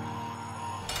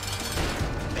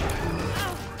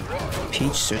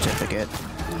 Peach certificate.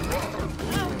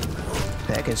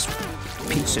 The heck is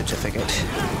peach certificate?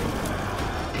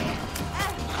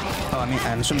 Oh, I mean,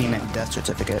 I'm assuming you meant death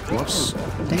certificate. Whoops.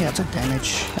 I think I took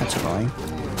damage. That's annoying.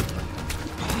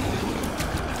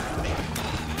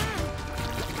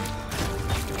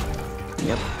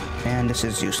 Yep. And this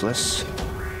is useless.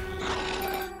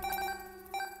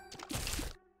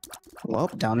 Well,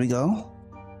 down we go.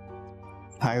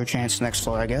 Higher chance next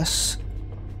floor, I guess.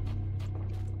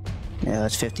 Yeah,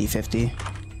 that's 50-50.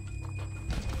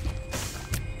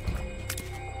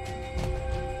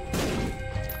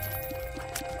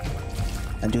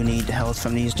 I do need health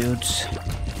from these dudes.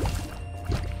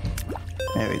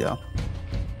 There we go.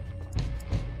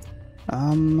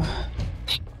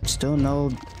 Still no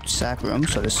sack room,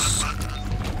 so this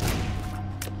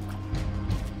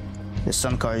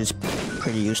sun card is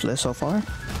pretty useless so far.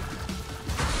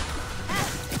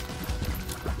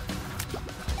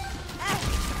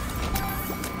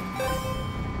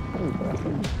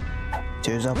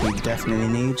 Tears up we definitely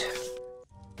need.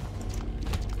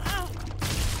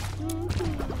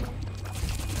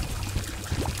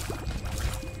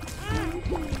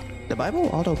 The Bible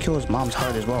auto kills mom's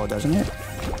heart as well, doesn't it?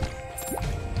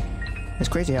 It's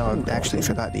crazy how I actually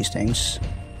forgot these things.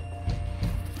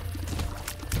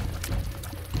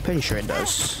 Pretty sure it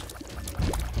does.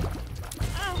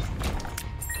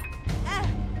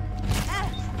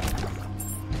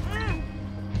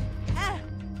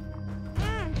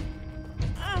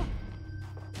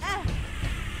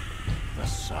 The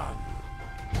sun.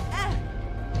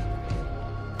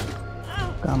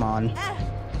 Come on.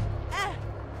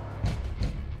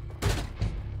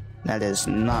 That is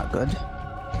not good.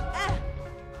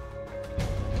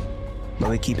 But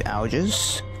we keep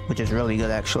alges, which is really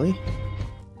good actually.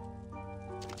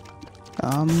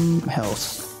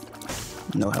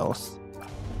 Health. No health.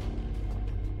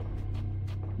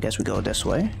 Guess we go this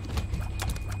way.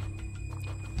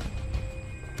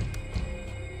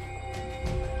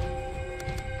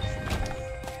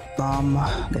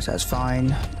 Guess that's fine.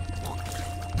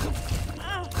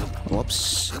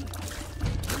 Whoops.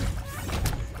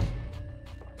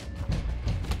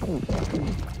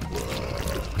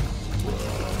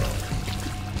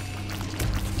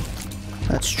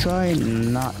 Let's try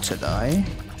not to die.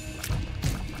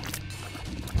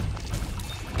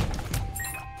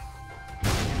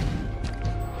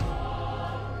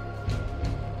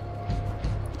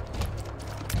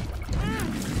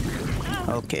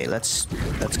 Okay, let's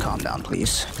calm down,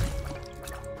 please.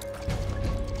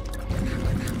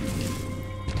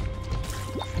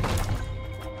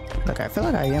 Like, I feel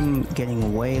like I am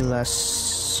getting way less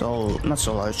soul, not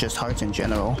soul, it's just hearts in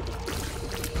general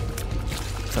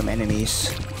from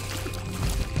enemies.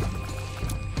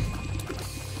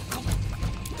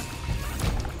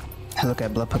 Look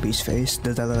at Blood Puppy's face.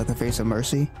 Does that look like the face of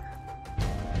mercy?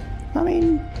 I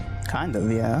mean, kind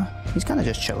of, yeah. He's kind of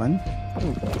just chilling.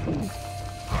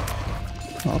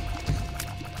 Oh.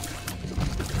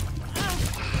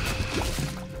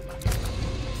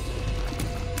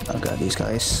 Oh god, these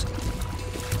guys.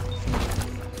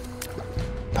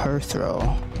 Per throw.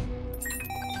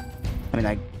 I mean,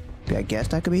 I guess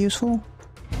that could be useful.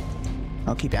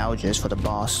 I'll keep alges for the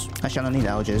boss. Actually, I don't need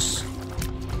alges.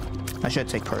 I should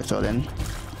take per throw then.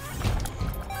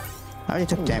 I already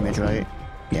took damage, right?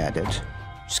 Yeah, I did.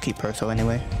 Just keep Pertho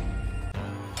anyway.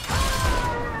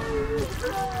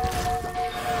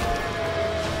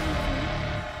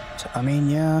 So, I mean,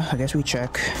 yeah, I guess we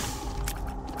check.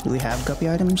 Do we have Guppy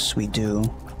items? We do.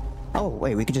 Oh,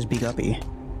 wait, we could just be Guppy.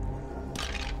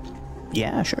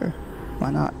 Yeah, sure.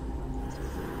 Why not?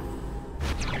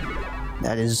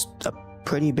 That is a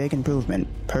pretty big improvement.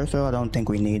 Pertho, I don't think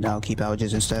we need. I'll keep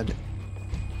Alges instead.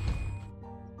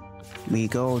 We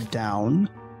go down.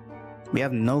 We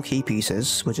have no key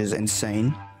pieces, which is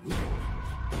insane.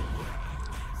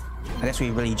 I guess we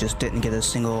really just didn't get a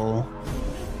single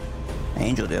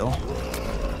angel deal.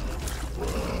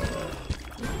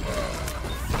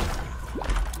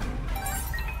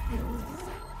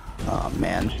 Oh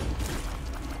man.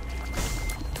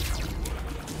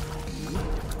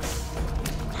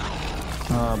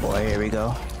 Oh boy, here we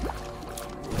go.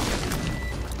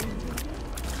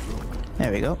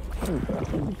 There we go.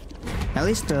 At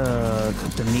least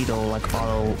the needle like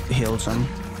auto heals him.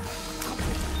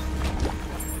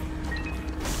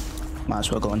 Might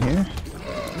as well go in here.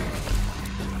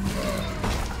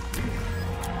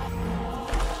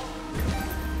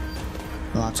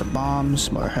 Lots of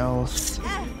bombs, more health.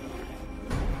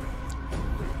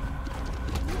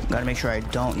 Gotta make sure I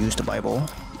don't use the Bible.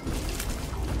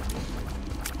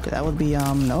 That would be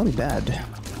bad.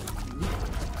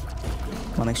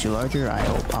 What makes you larger?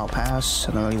 I'll pass.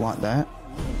 I don't really want that.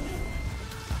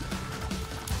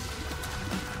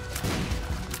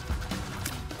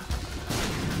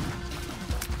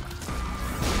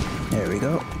 There we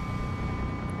go.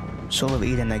 Soul of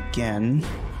Eden again.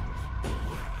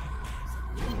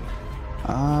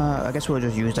 I guess we'll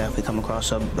just use that if we come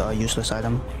across a useless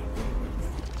item.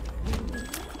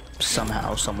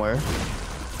 Somehow, somewhere.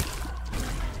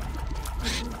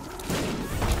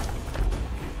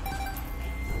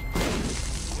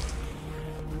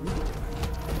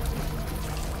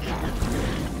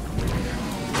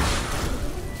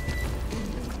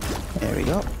 There we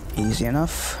go. Easy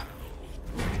enough.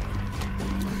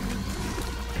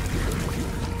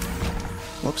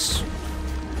 Whoops.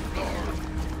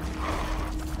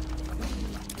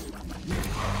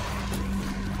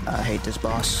 I hate this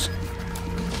boss.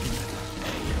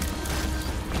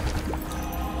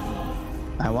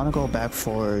 I want to go back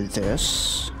for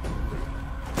this.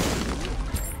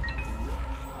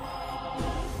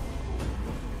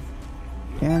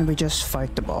 And we just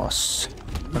fight the boss.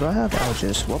 What do I have? Oh,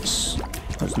 just whoops.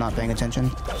 I was not paying attention.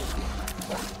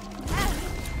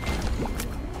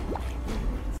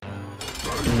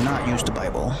 Do not use the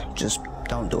Bible. Just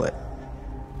don't do it.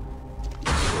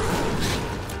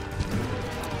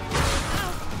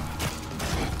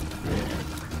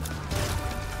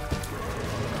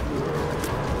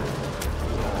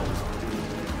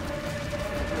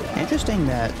 Interesting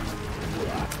that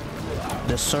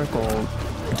the circle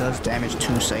does damage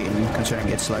to Satan, considering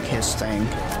it's like his thing.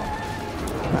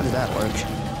 How did that work?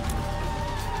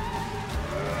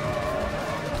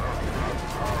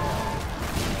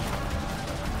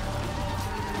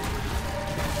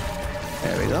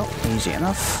 There we go. Easy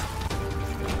enough.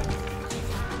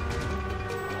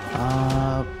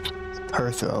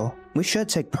 Perthro. We should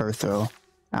take Perthro.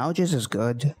 Alges is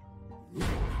good.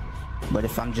 But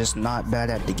if I'm just not bad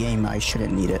at the game, I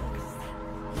shouldn't need it.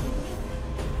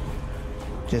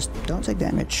 Just don't take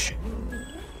damage.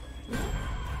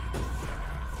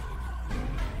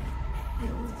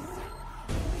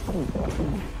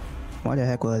 Why the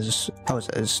heck was... Oh,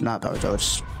 it's not Naruto,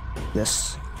 it's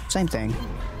this. Same thing.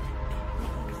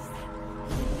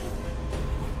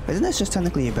 Isn't this just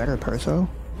technically a better Pertho?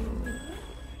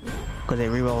 Because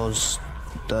it rerolls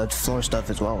the floor stuff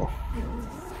as well.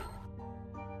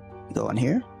 Go in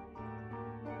here.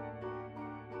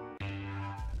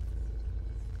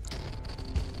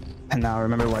 And now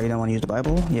remember why you don't want to use the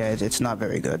Bible? Yeah, it's not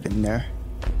very good in there.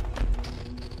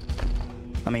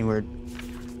 I mean, we're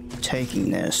taking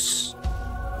this.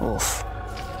 Oof.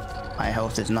 My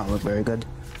health does not look very good.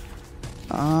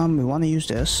 We want to use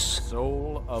this.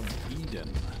 Soul of Eden.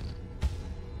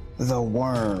 The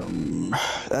worm.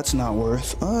 That's not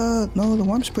worth. No, the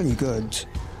worm's pretty good.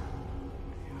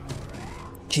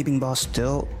 Keeping boss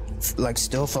still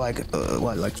for like,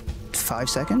 what, like 5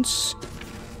 seconds?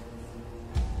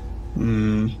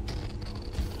 We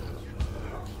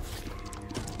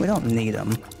don't need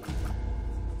them.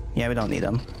 Yeah, we don't need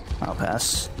them. I'll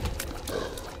pass.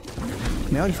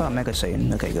 We already fought Mega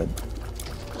Satan. Okay, good.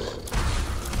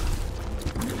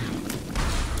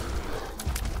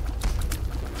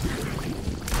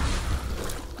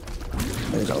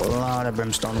 There's a lot of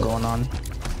brimstone going on.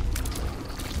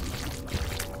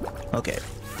 Okay.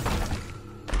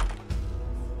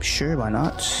 Sure, why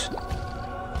not?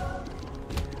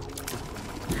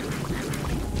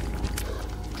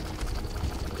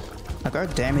 Like,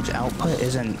 our damage output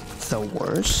isn't the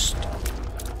worst.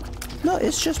 No,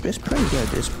 it's pretty good.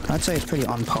 I'd say it's pretty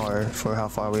on par for how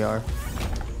far we are.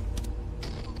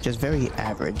 Just very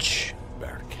average.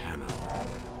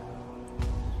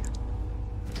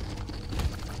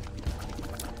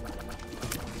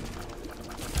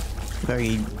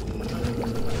 Very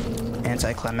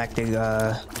anticlimactic,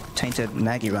 tainted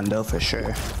Maggie run though, for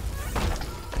sure.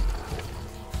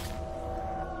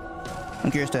 I'm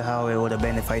curious to how it would have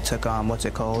been if I took, what's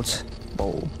it called?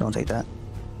 Whoa, don't take that.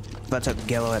 If I took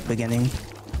Gello at the beginning.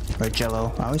 Or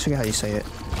Jello. I always forget how you say it.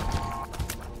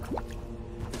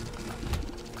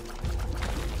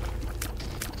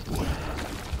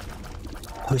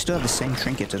 We still have the same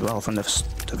trinkets as well from the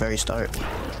very start.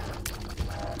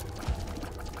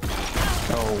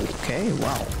 Okay,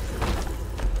 wow.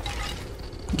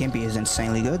 Gimpy is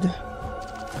insanely good.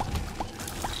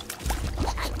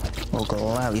 We'll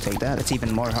gladly take that. It's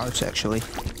even more hearts, actually.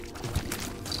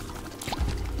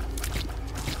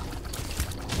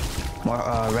 More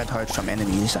red hearts from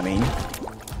enemies, I mean.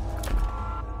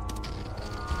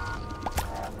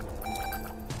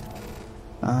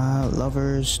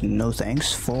 Lovers, no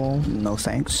thanks. Full, no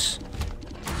thanks.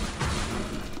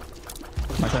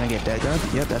 Am I trying to get that guy?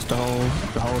 Yep, that's the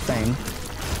whole thing.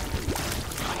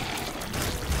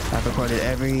 I've recorded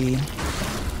every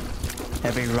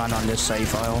run on this save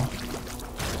file.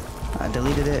 I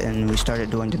deleted it and we started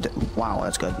doing the wow,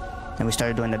 that's good. And we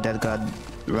started doing the Dead God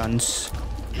runs.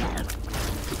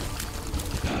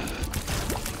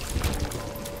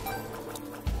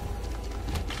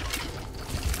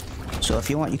 So if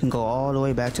you want, you can go all the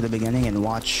way back to the beginning and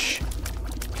watch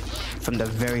from the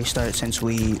very start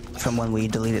from when we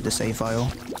deleted the save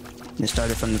file. It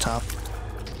started from the top.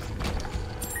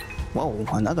 Whoa,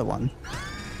 another one.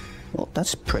 Well,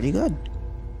 that's pretty good.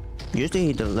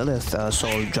 Usually the Lilith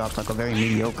soul drops like a very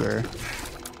mediocre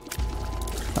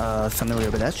familiar,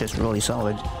 but that's just really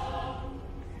solid.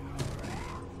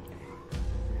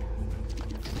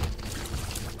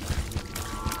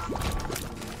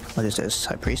 What is this?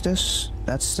 High Priestess?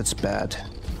 That's bad.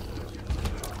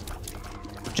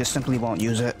 Just simply won't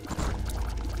use it.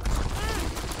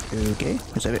 Okay,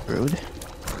 it's a bit rude.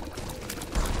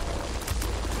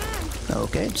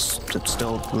 Okay, it's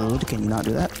still rude. Can you not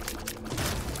do that?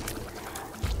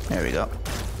 There we go.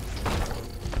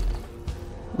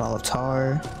 Ball of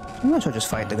Tar. I might as well just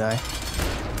fight the guy.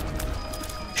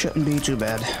 Shouldn't be too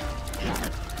bad.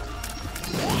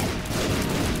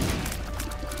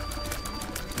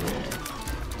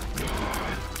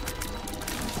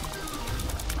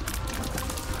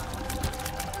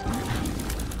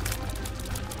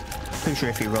 Pretty sure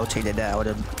if he rotated that, I would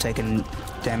have taken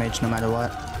damage no matter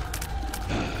what.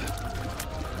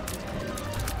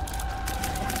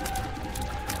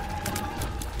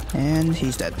 And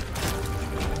he's dead.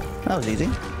 That was easy.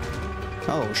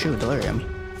 Oh shoot, Delirium.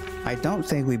 I don't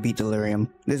think we beat Delirium.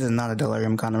 This is not a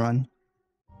Delirium kind of run.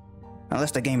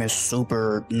 Unless the game is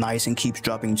super nice and keeps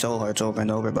dropping soul hearts over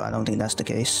and over, but I don't think that's the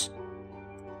case.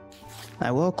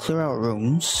 I will clear out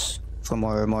rooms for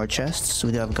more chests.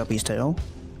 We do have Guppy's Tail.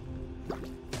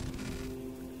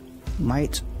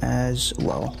 Might as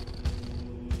well.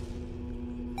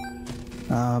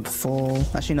 Full.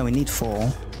 Actually, no, we need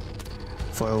full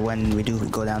for when we do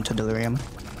go down to Delirium.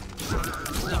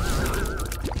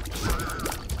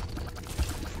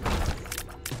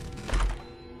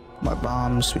 More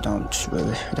bombs. We don't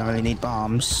really need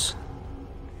bombs.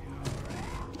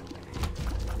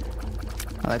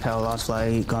 I like how Lost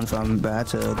Fly gone from bad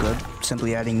to good,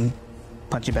 simply adding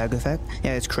punchy bag effect.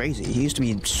 Yeah, it's crazy. He used to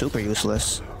be super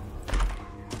useless.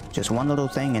 Just one little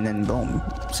thing and then boom.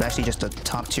 It's actually just a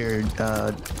top tier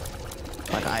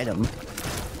like item.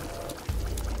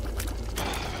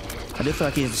 I do feel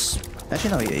like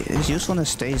his usefulness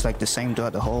stays like the same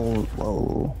throughout the whole.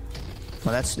 Whoa.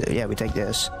 Well, that's yeah. We take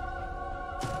this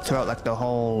throughout like the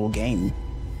whole game.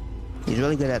 He's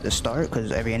really good at the start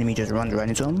because every enemy just runs right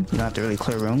into him. You don't have to really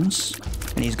clear rooms,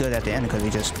 and he's good at the end because he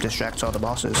just distracts all the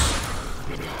bosses.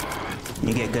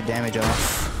 You get good damage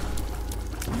off.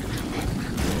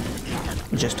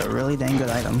 Just a really dang good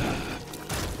item.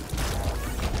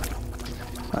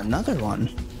 Another one.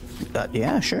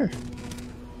 Yeah, sure.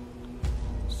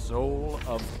 Soul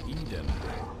of Eden.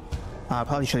 I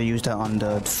probably should have used that on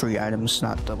the free items,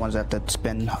 not the ones that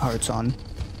spin hearts on.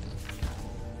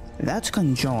 That's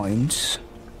conjoined.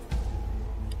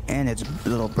 And it's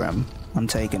Little Brim. I'm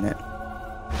taking it.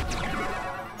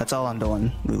 That's all I'm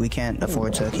doing. We can't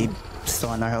afford to keep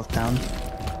throwing our health down.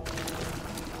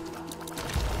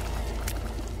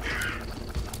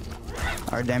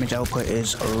 Our damage output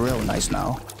is real nice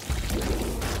now.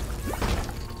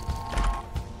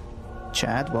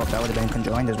 chat. Well, that would have been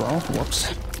conjoined as well.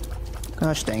 Whoops.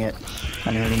 Gosh dang it.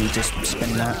 I didn't really need to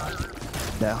spin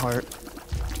that heart.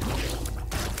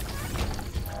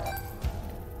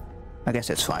 I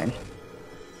guess it's fine.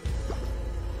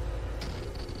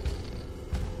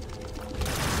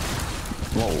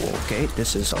 Whoa, okay,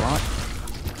 this is a lot.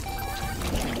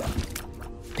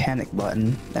 Panic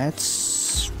button.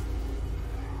 That's...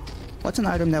 What's an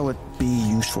item that would be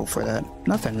useful for that?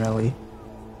 Nothing really.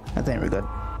 I think we're good.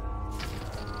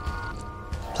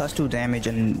 +2 damage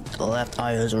and left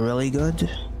eye is really good.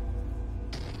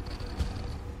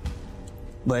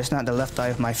 But it's not the left eye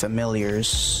of my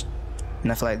familiars.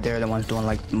 And I feel like they're the ones doing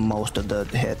like most of the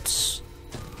hits.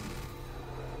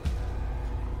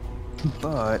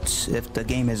 But if the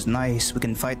game is nice, we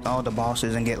can fight all the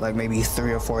bosses and get like maybe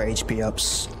 3 or 4 HP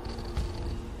ups.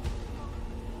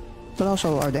 But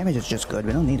also our damage is just good,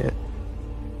 we don't need it.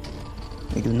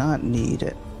 We do not need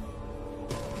it.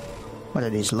 What are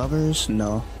these, lovers?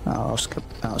 No, I'll skip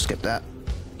that.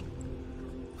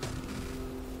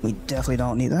 We definitely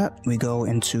don't need that. We go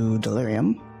into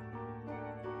delirium.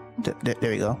 There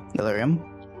we go, delirium.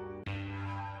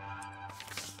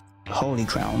 Holy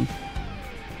crown.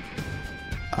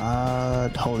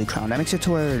 Holy crown. That makes it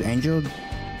to where angel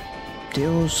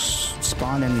deals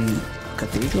spawn in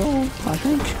cathedral, I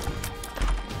think.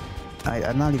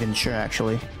 I'm not even sure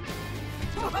actually.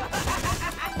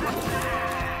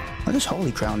 What does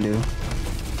holy crown do?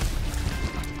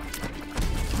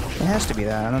 It has to be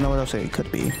that. I don't know what else it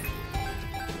could be.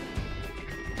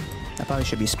 I probably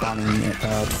should be spawning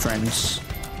friends.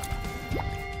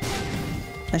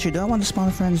 Actually, do I want to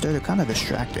spawn friends? They're kind of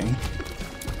distracting.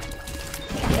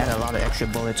 He had a lot of extra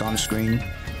bullets on screen.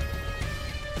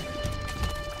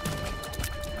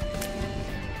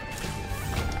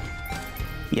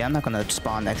 Yeah, I'm not gonna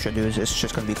spawn extra dudes, it's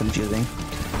just gonna be confusing.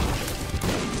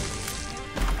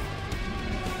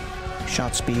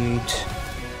 Shot speed.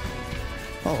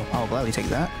 Oh, I'll gladly take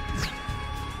that.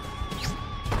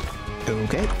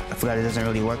 Okay, I forgot it doesn't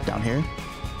really work down here.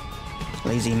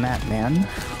 Lazy Mat Man.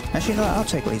 Actually, no, I'll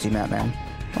take Lazy Mat Man.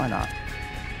 Why not?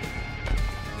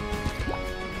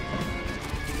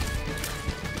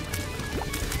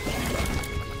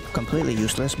 Completely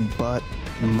useless, but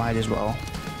might as well.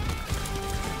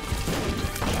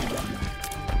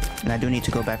 And I do need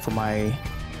to go back for my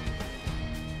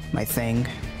thing.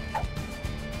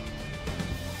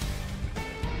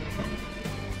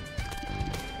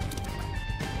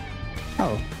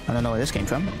 Oh, I don't know where this came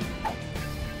from.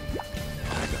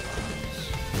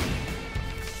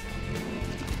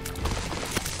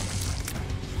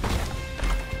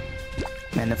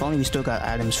 Man, if only we still got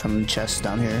items from chests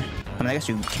down here. I mean, I guess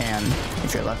you can,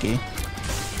 if you're lucky.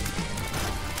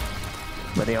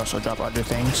 But they also drop other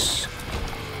things.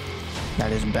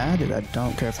 That is bad, I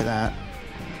don't care for that.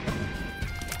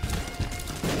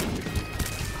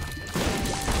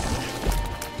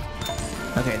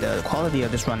 Okay, the quality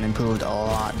of this run improved a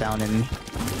lot down in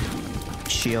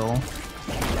Sheol.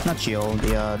 Not Sheol,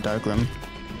 the Dark Room.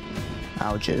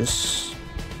 Ouches.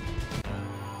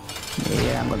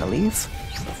 Yeah, I'm gonna leave.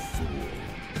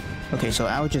 Okay, so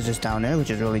Ouches is down there, which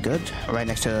is really good. Right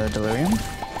next to Delirium.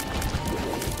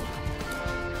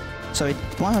 So it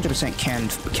 100% can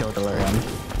kill Delirium.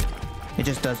 It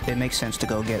just does, it makes sense to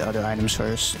go get other items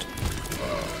first.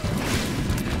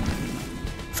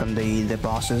 From the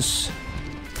bosses.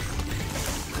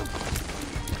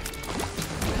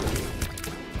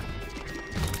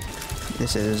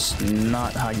 This is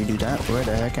not how you do that. Where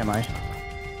the heck am I?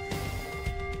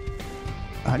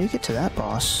 How do you get to that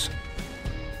boss?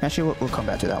 Actually, we'll come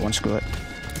back to that one, screw it.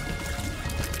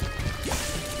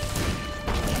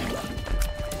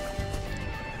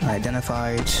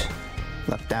 Identified.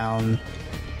 Luck down.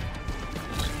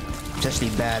 It's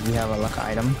actually bad we have a luck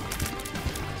item.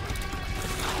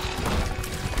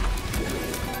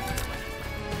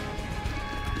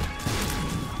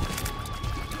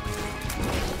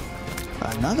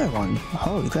 Another one.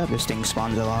 Holy crap, this thing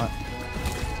spawns a lot.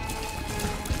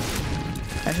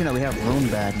 Actually, no, we have Rune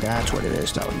Bag. That's what it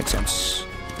is. That would make sense.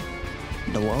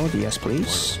 The world? Yes,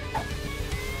 please.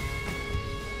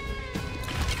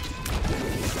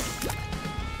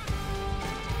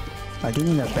 I do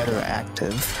need a better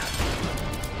active.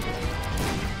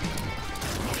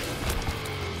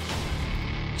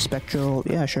 Spectral?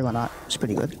 Yeah, sure, why not? It's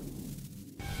pretty good.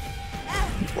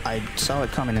 I saw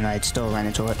it coming and I still ran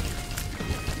into it.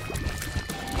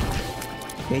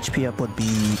 HP up would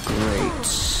be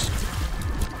great.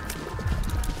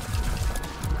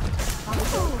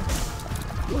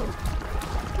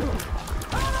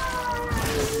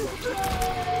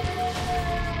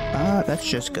 That's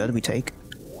just good, we take.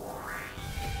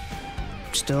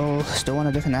 Still on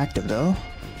a different active though.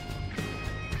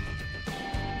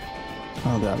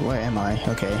 Oh god, where am I?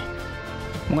 Okay.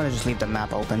 I'm gonna just leave the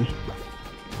map open.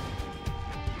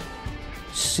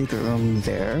 Secret room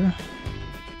there.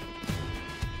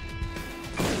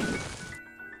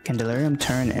 Can delirium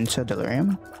turn into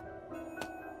delirium?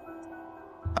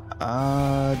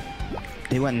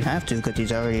 He wouldn't have to because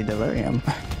he's already delirium.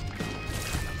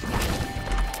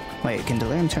 Wait, can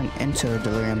delirium turn into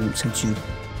delirium since you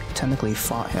technically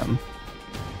fought him?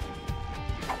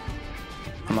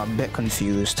 I'm a bit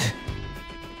confused.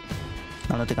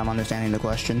 I don't think I'm understanding the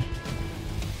question.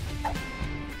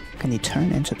 Can he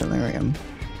turn into delirium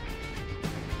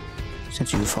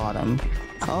since you fought him?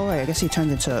 Oh wait, I guess he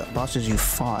turned into bosses you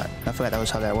fought. I forgot that was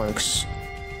how that works.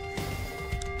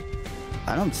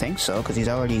 I don't think so, because he's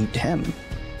already him.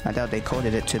 I doubt they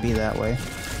coded it to be that way.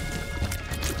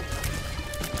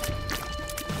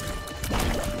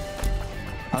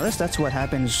 Unless that's what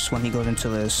happens when he goes into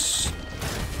this,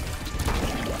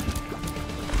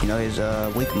 you know, his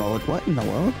weak mode. What in the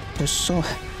world? There's so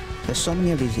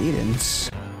many of these Edens.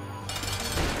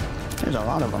 There's a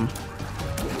lot of them.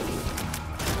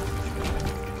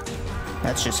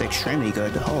 That's just extremely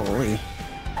good. Holy.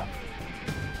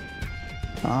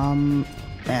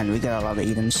 Man, we got a lot of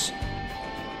Edens.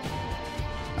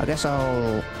 I guess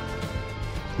I'll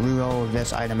reroll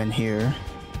this item in here.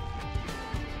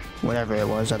 Whatever it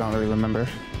was, I don't really remember.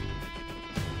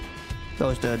 That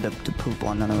was the poop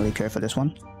one. I don't really care for this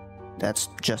one. That's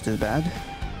just as bad.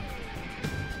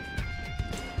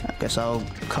 I guess I'll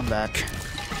come back.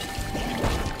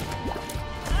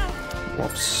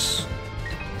 Whoops.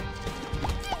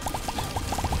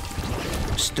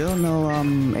 Still no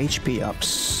HP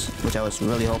ups, which I was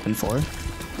really hoping for.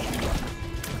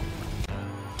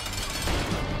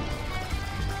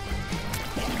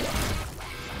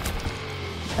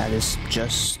 That is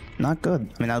just not good.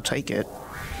 I mean, I'll take it.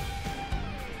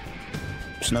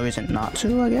 There's no reason not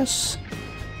to, I guess.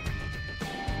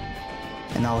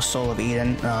 And now Soul of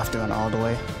Eden, I'll have to run all the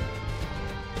way.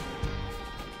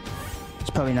 It's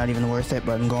probably not even worth it,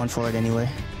 but I'm going for it anyway.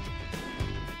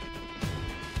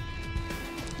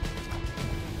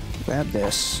 Grab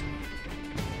this.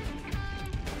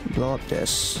 Blow up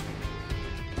this.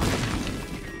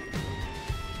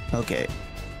 Okay.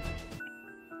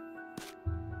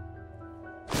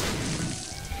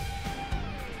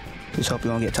 Just hope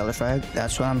you won't get telefrag.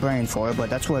 That's what I'm praying for, but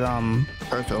that's what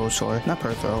Perthro's for. Not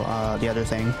Perthro, the other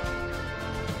thing.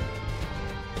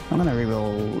 I'm gonna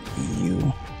reroll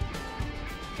you.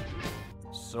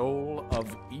 Soul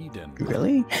of Eden.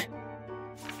 Really?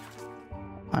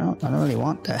 I don't really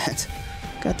want that.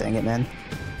 God dang it, man.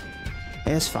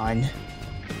 It's fine.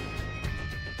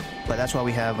 But that's why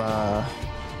we have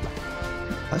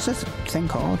what's this thing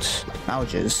called?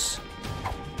 Ouges.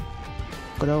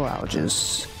 Good old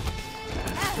ouges.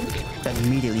 That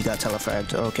immediately got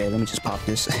telefragged. Okay, let me just pop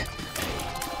this.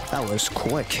 That was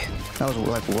quick. That was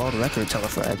like world record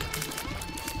telefrag.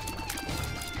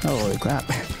 Holy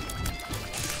crap.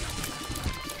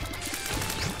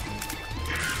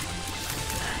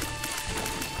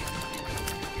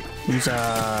 He's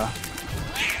not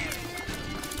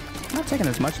taking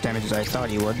as much damage as I thought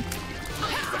he would.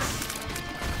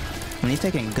 I mean, he's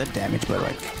taking good damage, but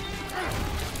like,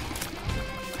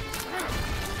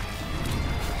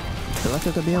 I feel like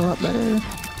it could be a lot better.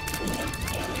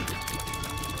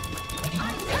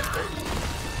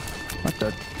 What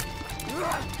the?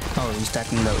 Oh, he's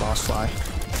stacking the Lost Fly.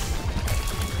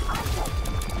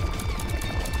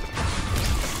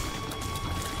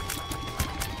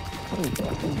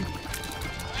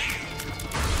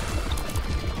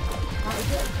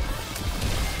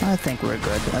 I think we're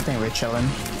good. I think we're chilling.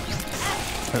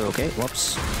 Okay,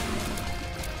 whoops.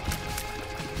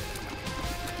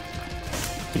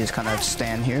 You just kind of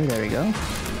stand here. There we go.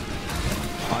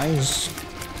 Why is...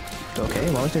 Okay,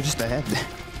 why was there just a head?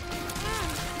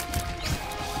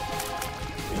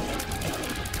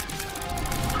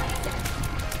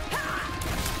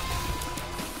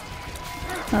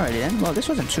 Alrighty then. Well, this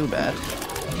wasn't too bad.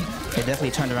 It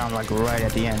definitely turned around like right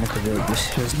at the end because it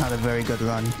was not a very good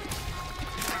run.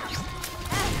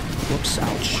 Whoops,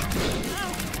 ouch.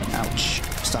 Ouch.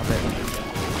 Stop it.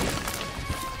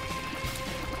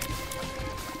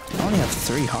 I only have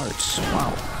 3 hearts.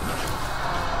 Wow.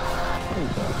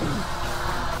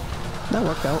 That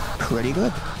worked out pretty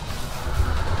good.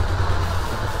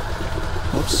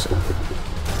 Whoops.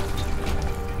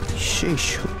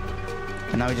 Sheesh.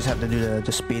 And now we just have to do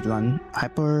the speed run.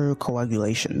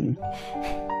 Hypercoagulation.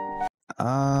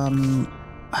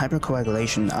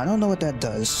 Hypercoagulation. I don't know what that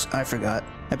does. I forgot.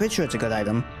 I'm pretty sure it's a good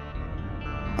item.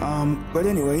 But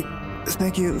anyway,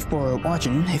 Thank you for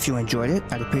watching. If you enjoyed it,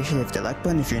 I'd appreciate it if the like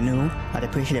button. If you're new, I'd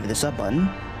appreciate it if the sub button.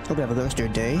 Hope you have a good rest of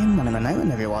your day, morning, or night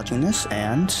whenever you're watching this,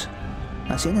 and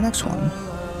I'll see you in the next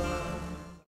one.